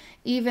that,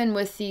 even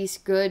with these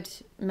good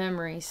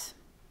memories.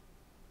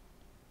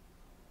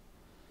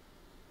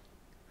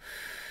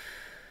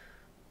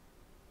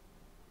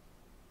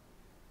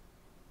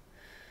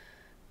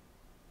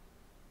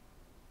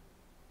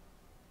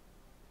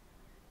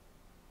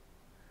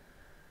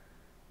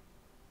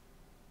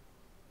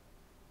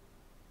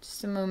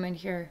 Just a moment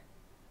here.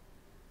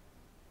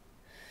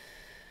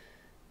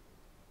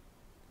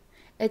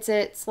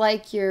 It's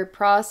like you're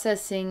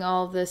processing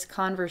all this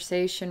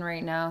conversation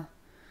right now.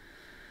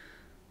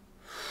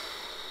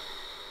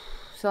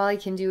 So all I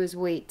can do is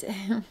wait.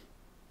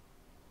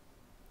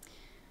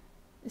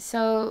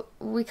 So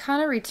we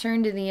kind of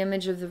return to the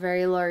image of the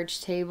very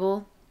large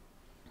table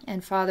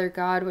and Father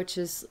God, which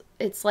is,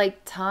 it's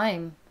like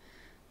time.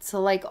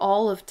 So like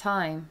all of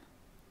time.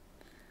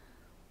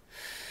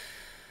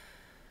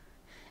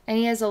 And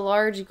he has a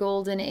large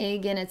golden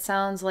egg and it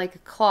sounds like a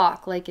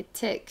clock, like it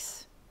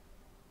ticks.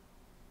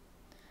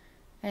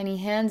 And he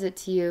hands it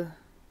to you.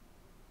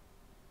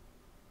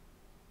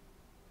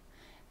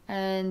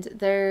 And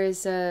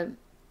there's a,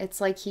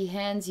 it's like he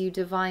hands you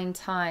divine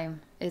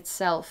time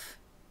itself.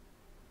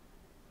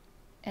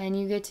 And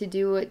you get to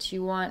do what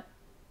you want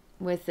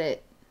with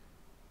it.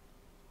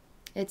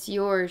 It's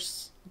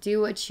yours. Do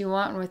what you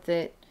want with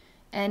it.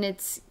 And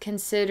it's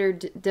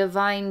considered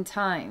divine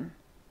time.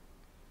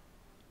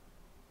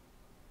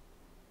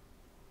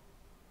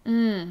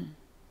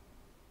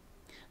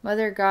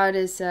 Mother God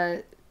is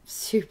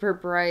super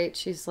bright.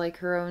 She's like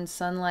her own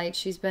sunlight.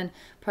 She's been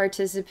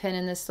participant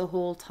in this the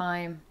whole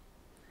time.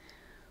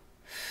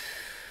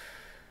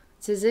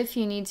 It's as if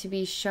you need to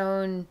be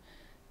shown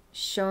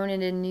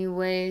it in new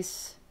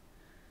ways,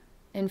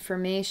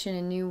 information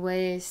in new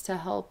ways to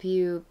help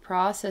you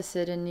process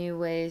it in new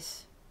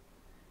ways.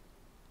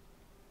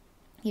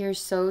 You're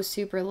so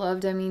super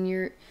loved. I mean,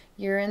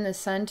 you're in the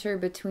center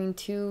between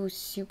two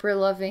super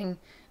loving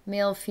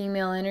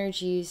male-female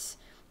energies,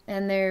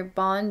 and they're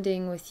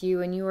bonding with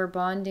you, and you are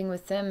bonding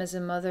with them as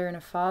a mother and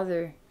a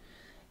father.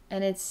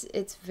 And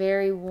it's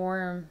very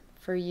warm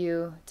for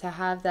you to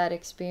have that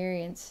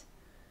experience.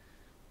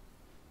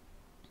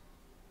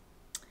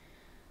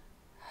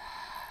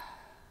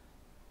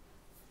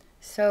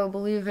 So,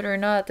 believe it or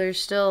not,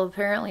 there's still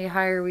apparently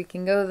higher we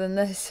can go than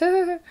this.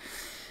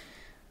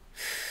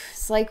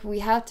 It's like we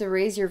have to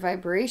raise your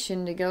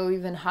vibration to go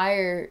even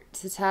higher,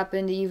 to tap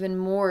into even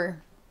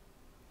more.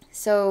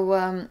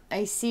 So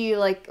I see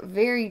like a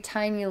very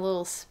tiny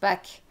little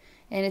speck,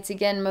 and it's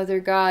again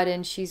Mother God,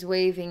 and she's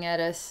waving at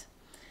us.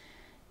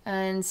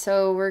 And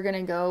so we're going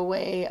to go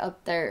way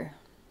up there.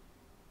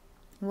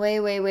 Way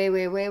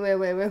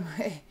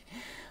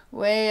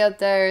up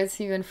there.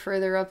 It's even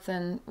further up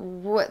than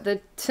what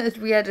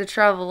we had to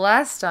travel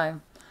last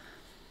time.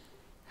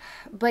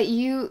 But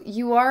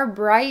you are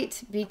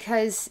bright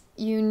because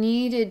you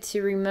needed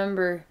to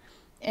remember,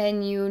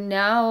 and you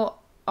now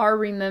are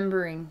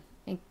remembering.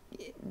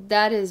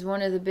 That is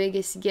one of the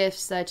biggest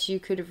gifts that you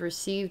could have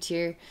received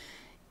here,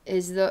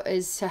 is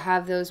to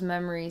have those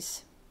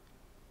memories.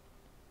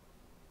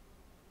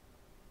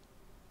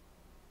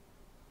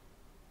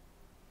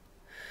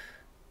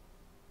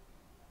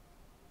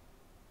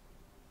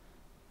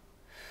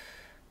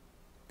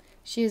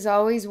 She is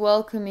always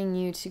welcoming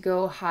you to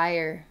go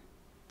higher,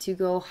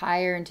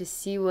 and to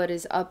see what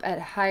is up at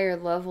higher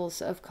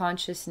levels of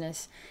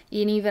consciousness,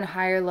 in even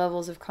higher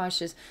levels of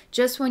consciousness.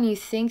 Just when you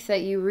think that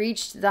you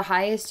reached the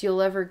highest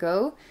you'll ever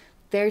go,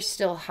 there's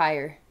still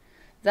higher.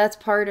 That's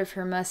part of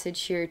her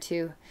message here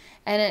too.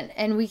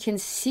 And we can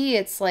see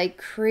it's like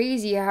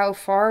crazy how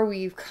far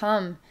we've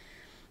come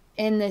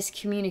in this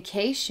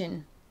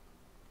communication.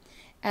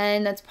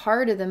 And that's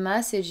part of the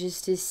message,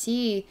 is to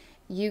see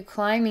you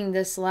climbing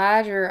this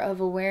ladder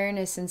of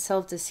awareness and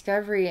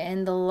self-discovery,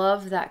 and the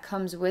love that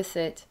comes with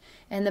it,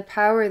 and the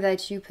power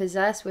that you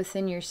possess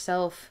within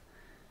yourself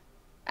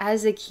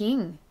as a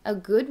king, a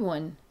good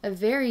one, a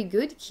very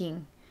good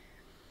king.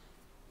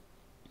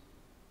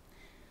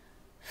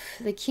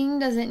 The king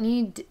doesn't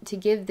need to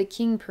give the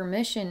king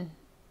permission.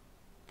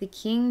 The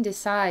king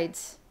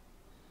decides.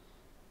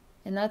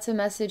 And that's a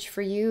message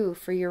for you,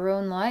 for your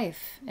own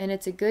life, and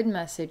it's a good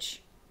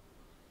message.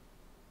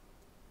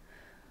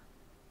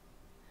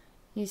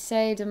 You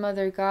say to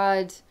Mother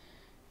God,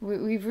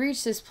 we've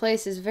reached this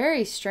place, is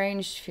very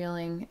strange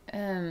feeling.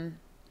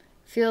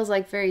 Feels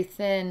like very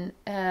thin,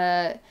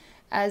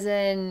 as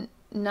in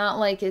not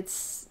like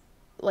it's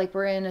like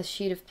we're in a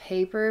sheet of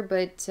paper,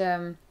 but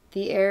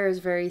the air is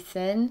very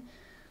thin.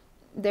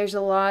 There's a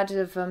lot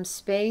of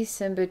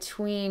space in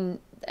between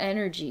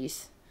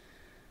energies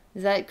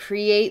that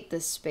create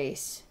this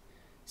space.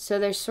 So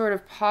there's sort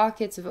of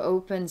pockets of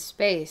open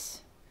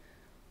space.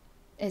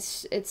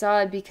 It's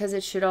odd because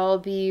it should all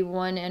be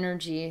one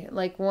energy,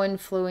 like one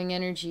flowing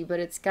energy, but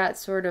it's got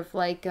sort of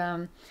like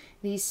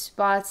these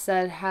spots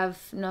that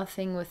have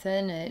nothing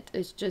within it.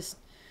 It's just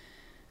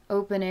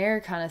open air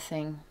kind of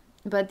thing.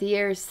 But the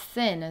air is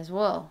thin as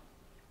well.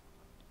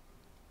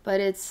 But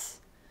there's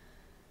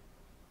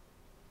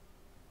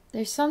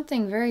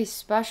something very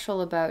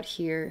special about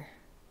here.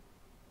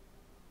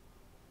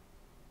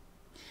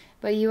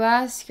 But you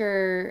ask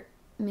her,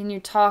 I mean,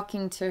 you're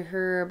talking to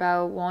her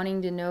about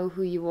wanting to know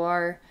who you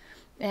are,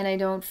 and I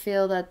don't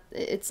feel that,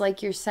 it's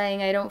like you're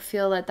saying, I don't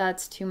feel that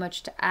that's too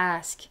much to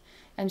ask.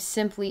 I'm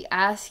simply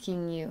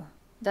asking you.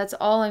 That's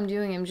all I'm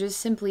doing. I'm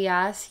just simply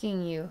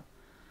asking you.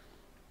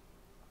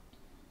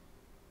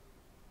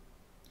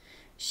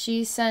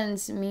 She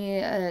sends me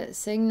a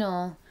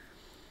signal,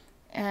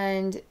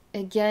 and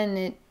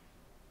again,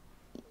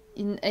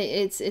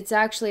 it's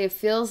actually, it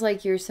feels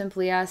like you're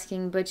simply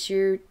asking, but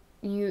you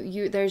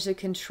there's a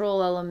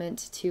control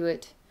element to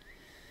it,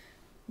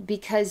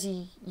 because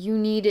you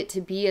need it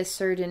to be a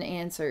certain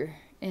answer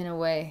in a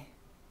way.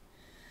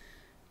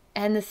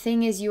 And the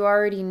thing is, you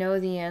already know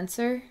the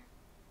answer.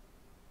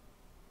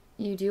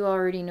 You do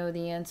already know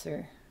the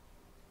answer.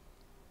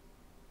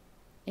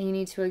 And you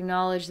need to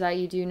acknowledge that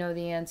you do know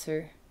the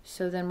answer.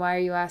 So then why are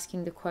you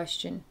asking the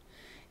question?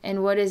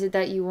 And what is it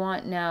that you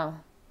want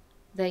now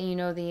that you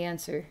know the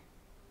answer?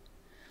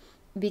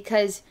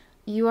 Because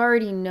you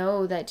already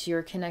know that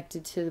you're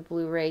connected to the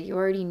blue ray. You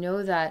already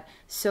know that.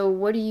 So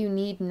what do you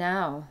need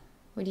now?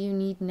 What do you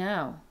need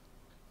now?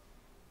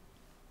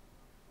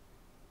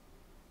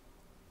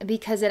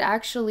 Because it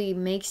actually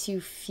makes you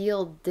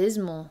feel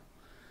dismal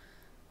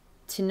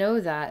to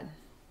know that.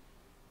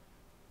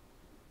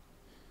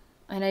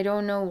 And I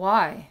don't know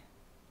why.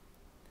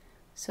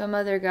 So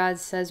Mother God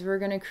says we're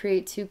going to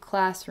create 2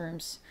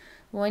 classrooms.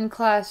 One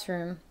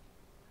classroom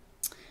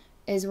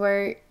is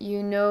where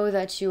you know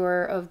that you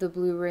are of the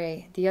blue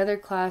ray. The other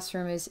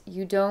classroom is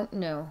you don't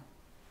know.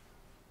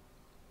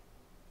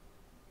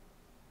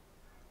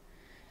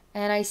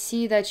 And I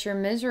see that you're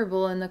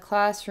miserable in the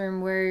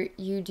classroom where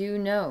you do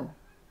know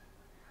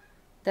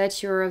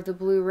that you're of the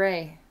blue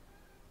ray.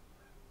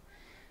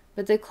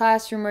 But the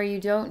classroom where you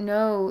don't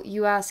know,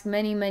 you ask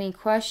many, many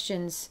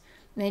questions,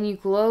 and you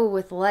glow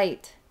with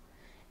light.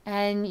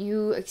 And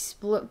you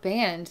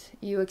expand.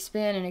 You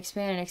expand and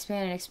expand and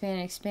expand and expand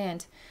and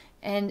expand.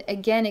 And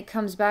again, it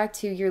comes back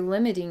to you're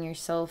limiting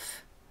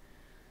yourself.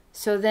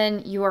 So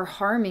then you are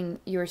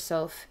harming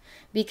yourself.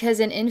 Because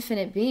an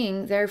infinite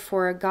being,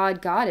 therefore a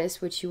God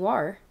Goddess, which you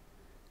are,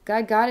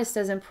 God Goddess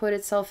doesn't put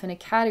itself in a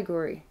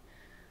category.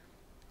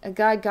 A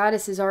God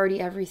Goddess is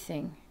already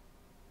everything.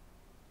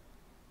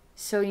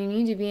 So you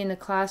need to be in the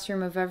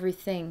classroom of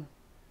everything.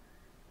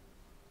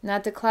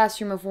 Not the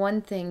classroom of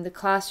one thing, the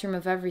classroom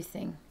of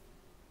everything.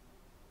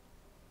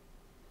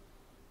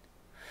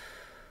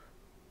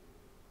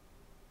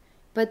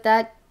 But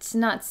that's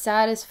not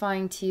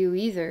satisfying to you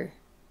either.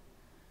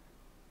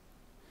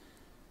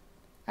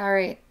 All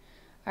right,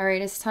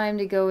 it's time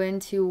to go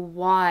into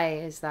why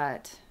is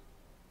that.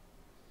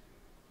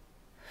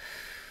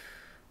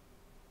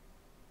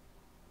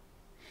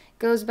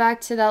 Goes back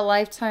to that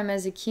lifetime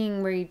as a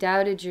king where you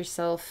doubted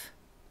yourself.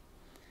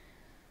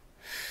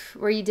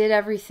 Where you did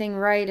everything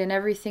right and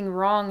everything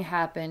wrong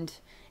happened.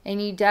 And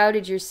you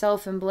doubted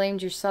yourself and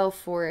blamed yourself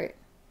for it.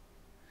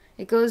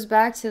 It goes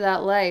back to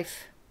that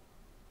life.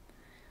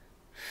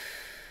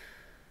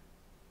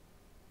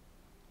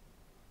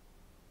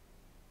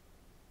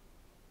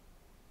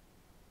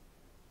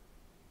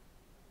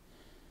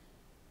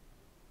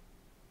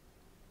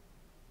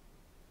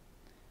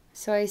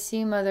 So I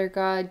see Mother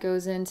God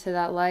goes into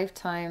that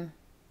lifetime.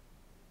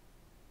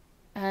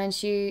 And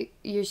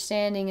you're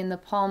standing in the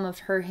palm of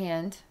her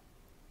hand.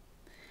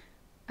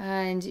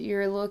 And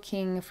you're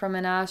looking from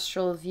an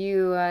astral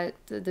view at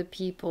the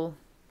people.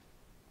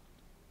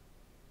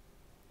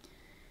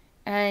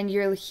 And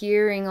you're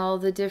hearing all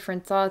the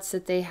different thoughts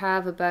that they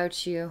have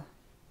about you.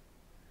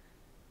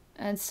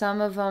 And some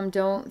of them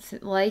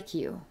don't like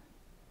you.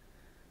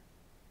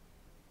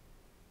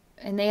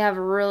 And they have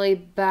a really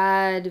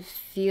bad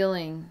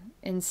feeling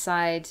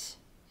inside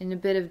and a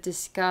bit of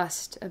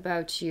disgust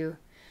about you.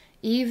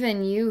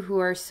 Even you who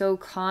are so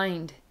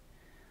kind,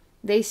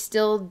 they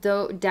still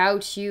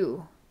doubt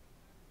you.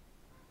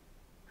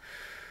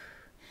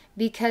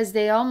 Because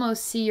they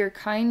almost see your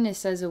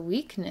kindness as a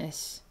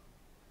weakness.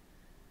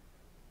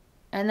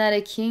 And that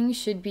a king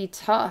should be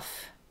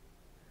tough.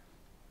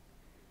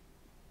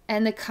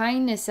 And the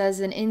kindness as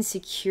an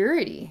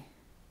insecurity.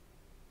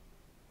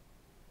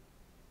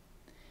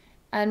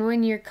 And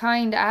when your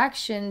kind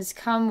actions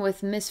come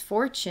with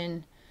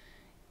misfortune,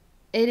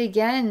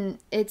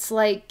 it's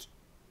like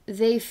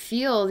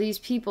these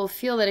people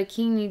feel that a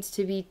king needs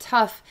to be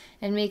tough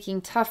and making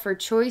tougher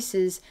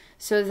choices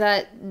so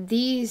that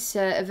these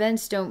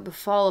events don't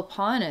befall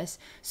upon us.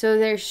 So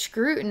they're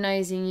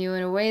scrutinizing you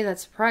in a way that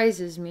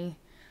surprises me.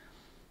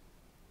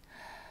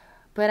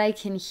 But I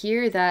can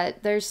hear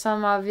that there's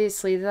some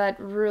obviously that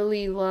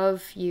really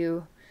love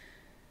you,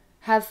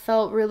 have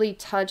felt really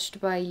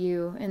touched by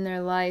you in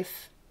their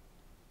life.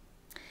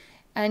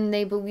 And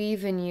they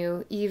believe in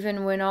you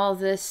even when all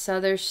this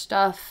other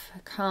stuff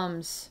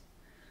comes.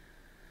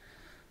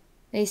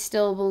 They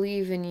still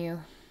believe in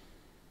you.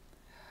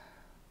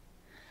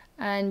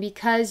 And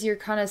because you're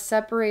kind of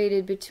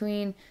separated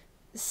between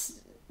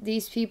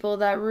these people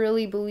that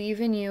really believe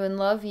in you and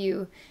love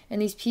you,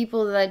 and these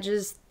people that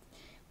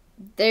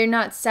they're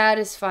not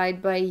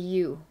satisfied by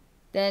you,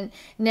 then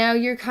now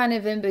you're kind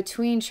of in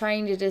between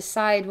trying to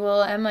decide,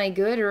 well, am I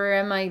good or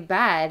am I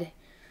bad?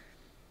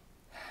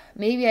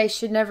 Maybe I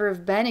should never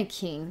have been a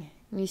king.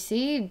 You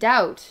see,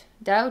 doubt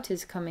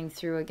is coming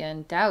through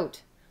again.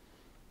 Doubt.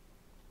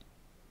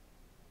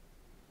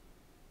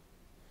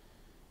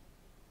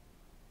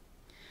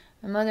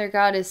 And Mother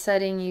God is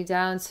setting you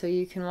down so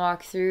you can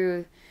walk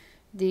through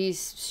these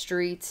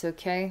streets,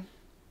 okay?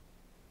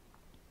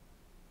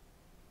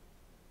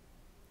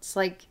 It's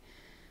like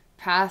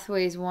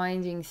pathways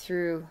winding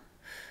through.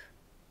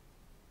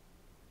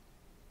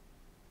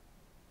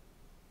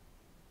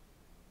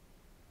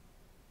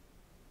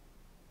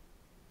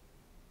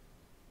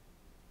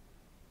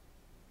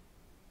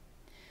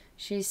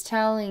 She's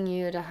telling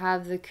you to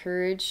have the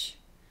courage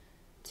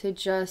to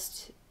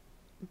just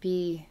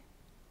be,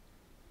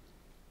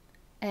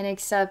 and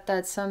accept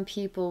that some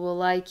people will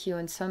like you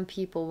and some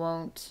people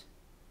won't.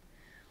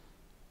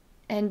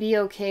 And be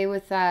okay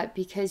with that,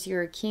 because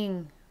you're a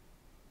king.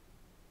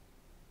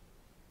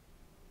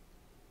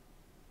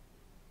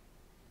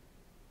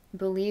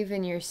 Believe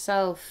in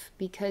yourself,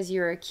 because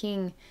you're a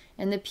king,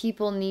 and the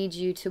people need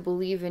you to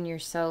believe in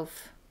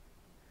yourself.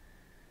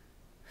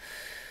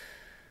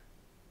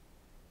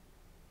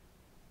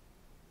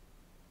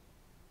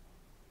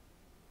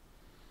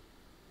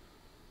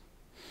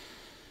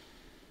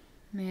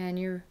 Man,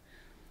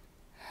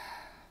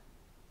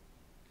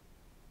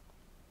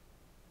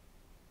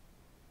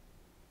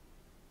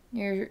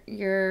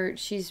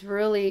 she's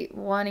really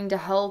wanting to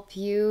help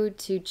you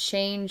to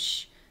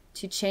change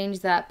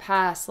that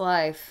past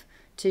life,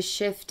 to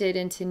shift it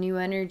into new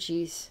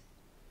energies.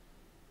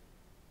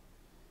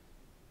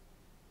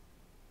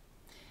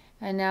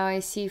 And now I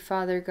see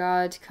Father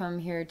God come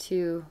here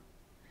too,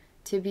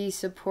 to be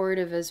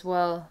supportive as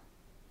well.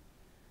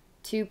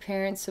 Two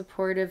parents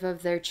supportive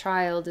of their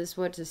child is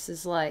what this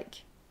is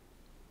like.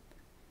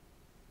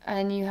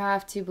 And you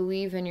have to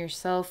believe in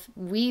yourself.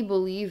 We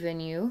believe in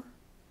you.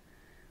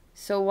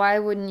 So why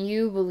wouldn't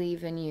you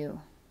believe in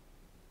you?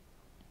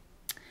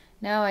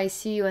 Now I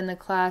see you in the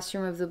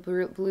classroom of the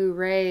blue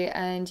ray,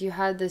 and you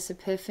had this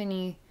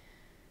epiphany.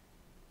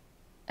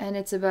 And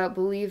it's about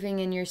believing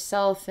in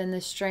yourself and the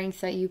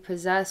strength that you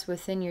possess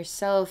within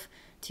yourself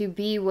to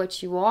be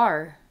what you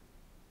are.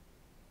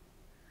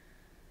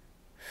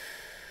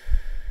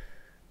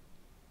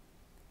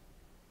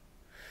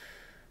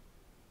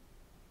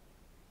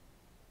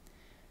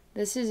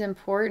 This is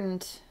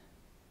important,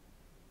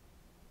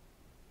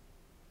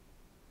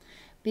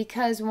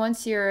 because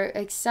once you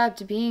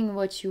accept being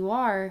what you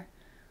are,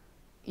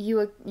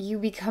 you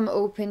become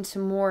open to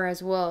more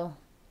as well.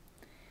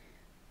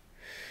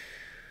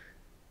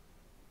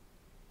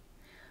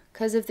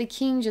 Because if the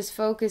king just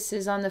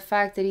focuses on the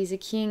fact that he's a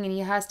king and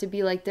he has to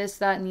be like this,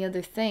 that, and the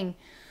other thing,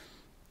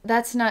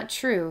 that's not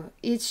true.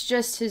 It's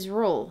just his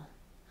role.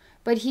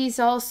 But he's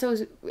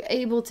also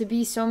able to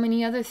be so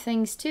many other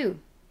things too.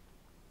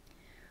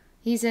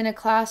 He's in a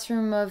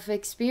classroom of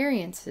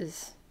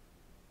experiences.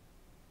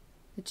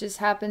 It just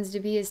happens to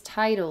be his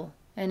title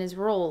and his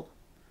role.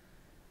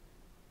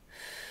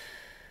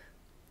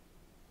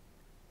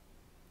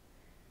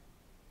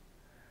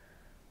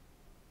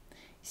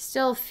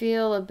 Still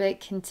feel a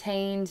bit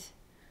contained.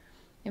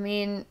 I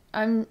mean,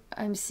 I'm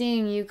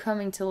seeing you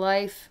coming to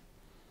life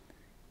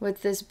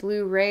with this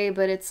blue ray,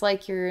 but it's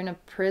like you're in a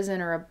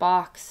prison or a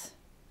box.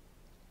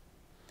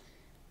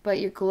 But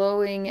you're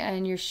glowing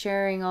and you're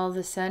sharing all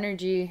this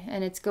energy,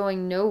 and it's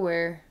going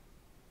nowhere.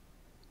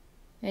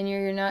 And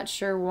you're not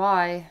sure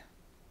why.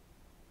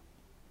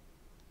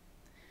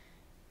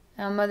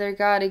 Now Mother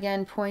God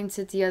again points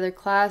at the other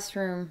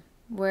classroom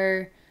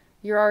where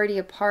you're already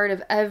a part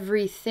of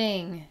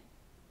everything.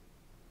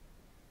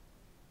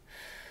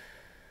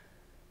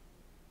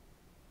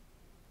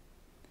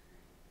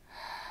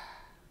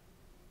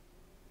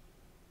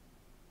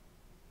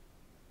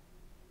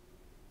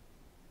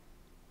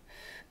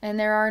 And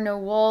there are no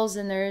walls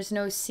and there is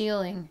no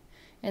ceiling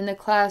in the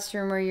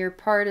classroom where you're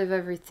part of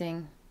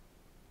everything.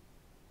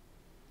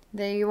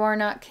 That you are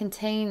not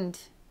contained.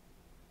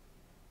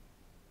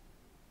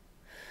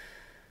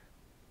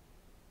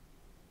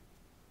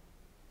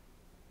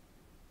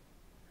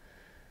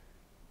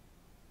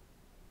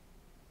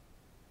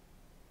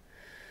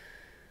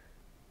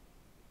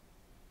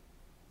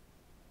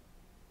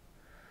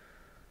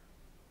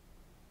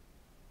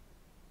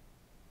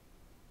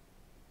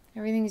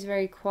 Everything's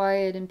very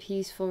quiet and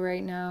peaceful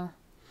right now.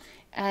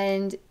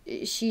 And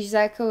she's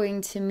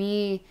echoing to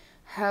me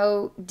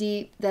how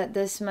deep that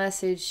this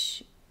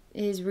message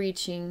is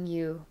reaching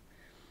you.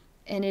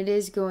 And it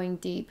is going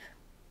deep.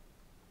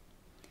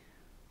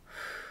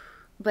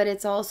 But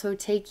it's also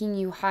taking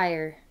you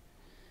higher.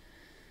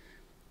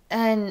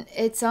 And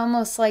it's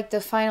almost like the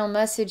final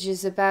message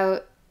is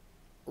about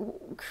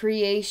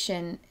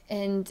creation.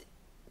 And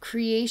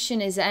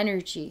creation is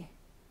energy.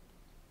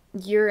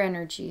 Your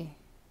energy.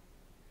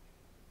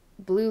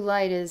 Blue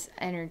light is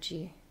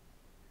energy.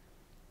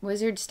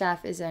 Wizard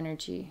staff is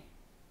energy.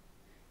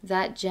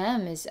 That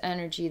gem is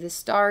energy. The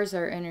stars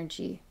are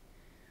energy.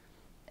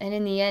 And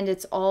in the end,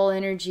 it's all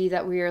energy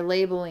that we are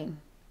labeling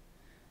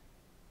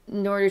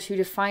in order to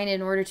define it,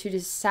 in order to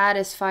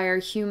satisfy our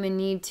human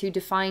need to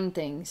define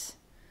things.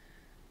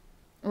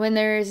 When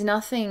there is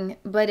nothing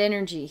but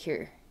energy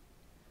here.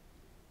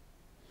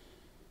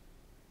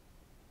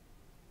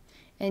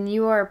 And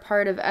you are a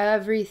part of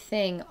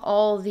everything,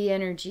 all the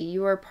energy.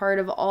 You are part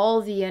of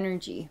all the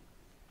energy.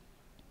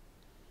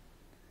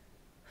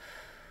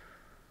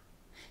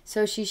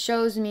 So she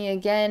shows me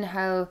again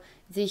how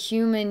the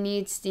human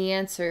needs the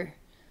answer.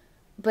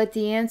 But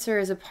the answer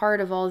is a part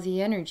of all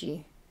the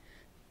energy.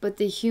 But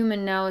the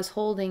human now is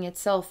holding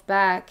itself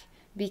back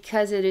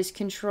because it is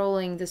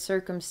controlling the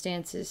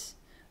circumstances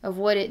of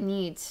what it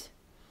needs.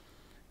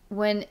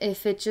 When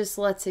if it just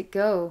lets it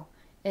go,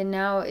 It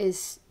now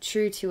is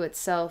true to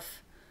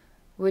itself,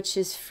 which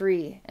is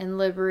free and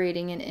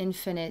liberating and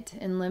infinite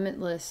and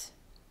limitless.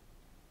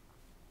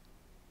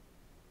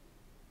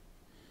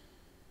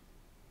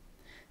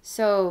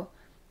 So,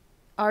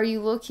 are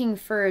you looking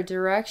for a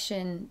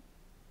direction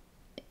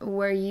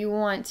where you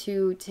want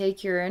to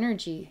take your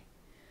energy?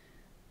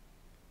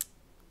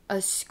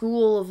 A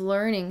school of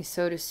learning,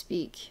 so to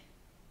speak,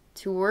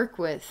 to work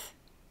with.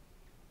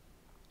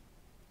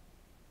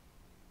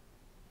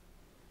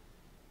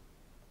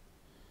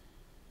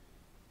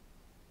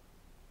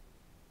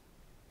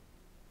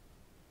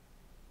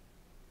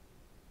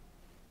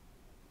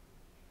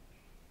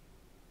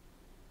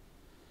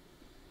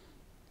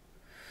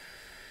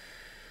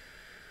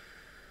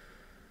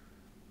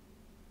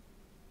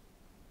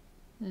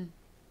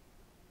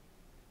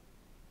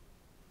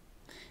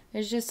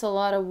 There's just a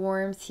lot of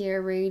warmth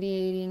here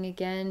radiating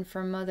again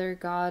from Mother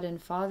God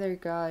and Father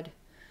God.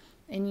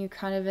 And you're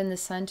kind of in the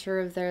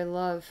center of their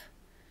love.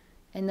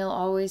 And they'll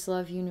always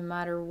love you no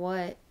matter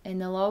what.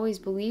 And they'll always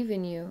believe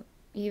in you,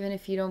 even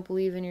if you don't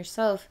believe in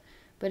yourself.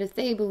 But if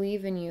they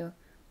believe in you,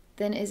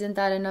 then isn't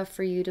that enough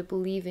for you to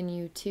believe in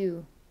you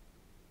too?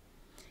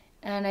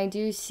 And I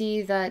do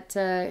see that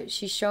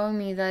she's showing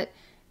me that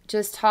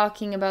just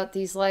talking about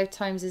these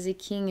lifetimes as a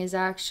king is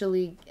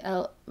actually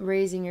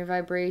raising your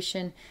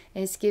vibration,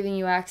 and it's giving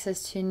you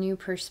access to new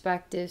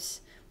perspectives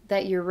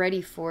that you're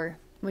ready for,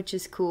 which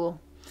is cool.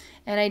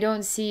 And I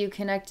don't see you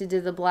connected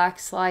to the black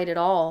slide at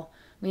all.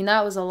 I mean,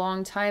 that was a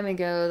long time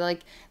ago.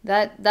 Like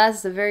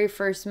that's the very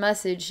first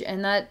message,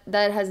 and that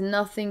has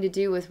nothing to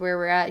do with where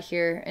we're at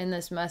here in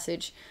this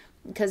message,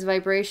 because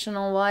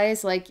vibrational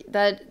wise, like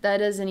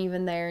that isn't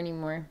even there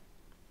anymore.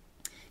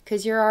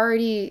 Because you're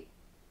already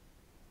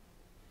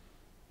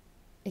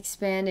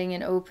expanding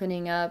and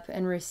opening up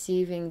and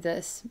receiving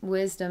this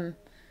wisdom,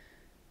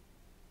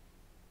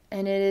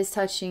 and it is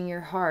touching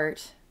your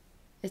heart.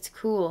 It's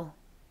cool.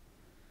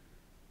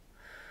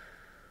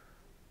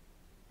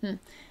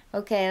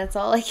 Okay, that's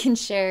all I can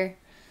share.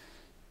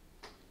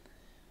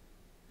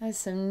 There's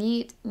some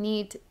neat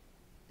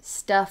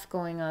stuff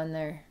going on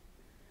there.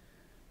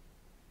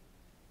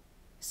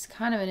 It's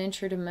kind of an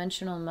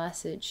interdimensional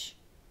message.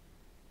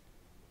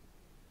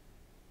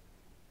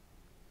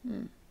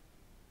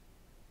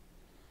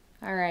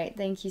 All right,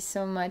 thank you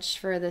so much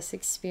for this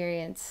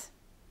experience.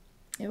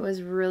 It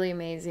was really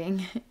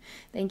amazing.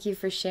 Thank you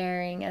for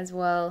sharing as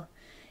well.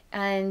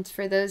 And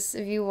for those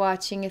of you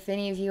watching, if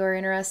any of you are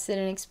interested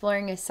in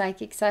exploring a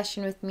psychic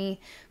session with me,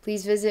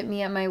 please visit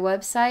me at my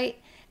website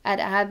at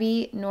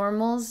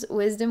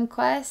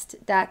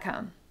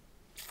abbeynormalswisdomquest.com.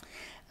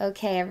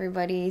 Okay,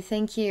 everybody,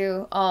 thank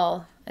you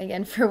all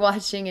again for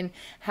watching, and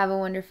have a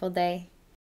wonderful day.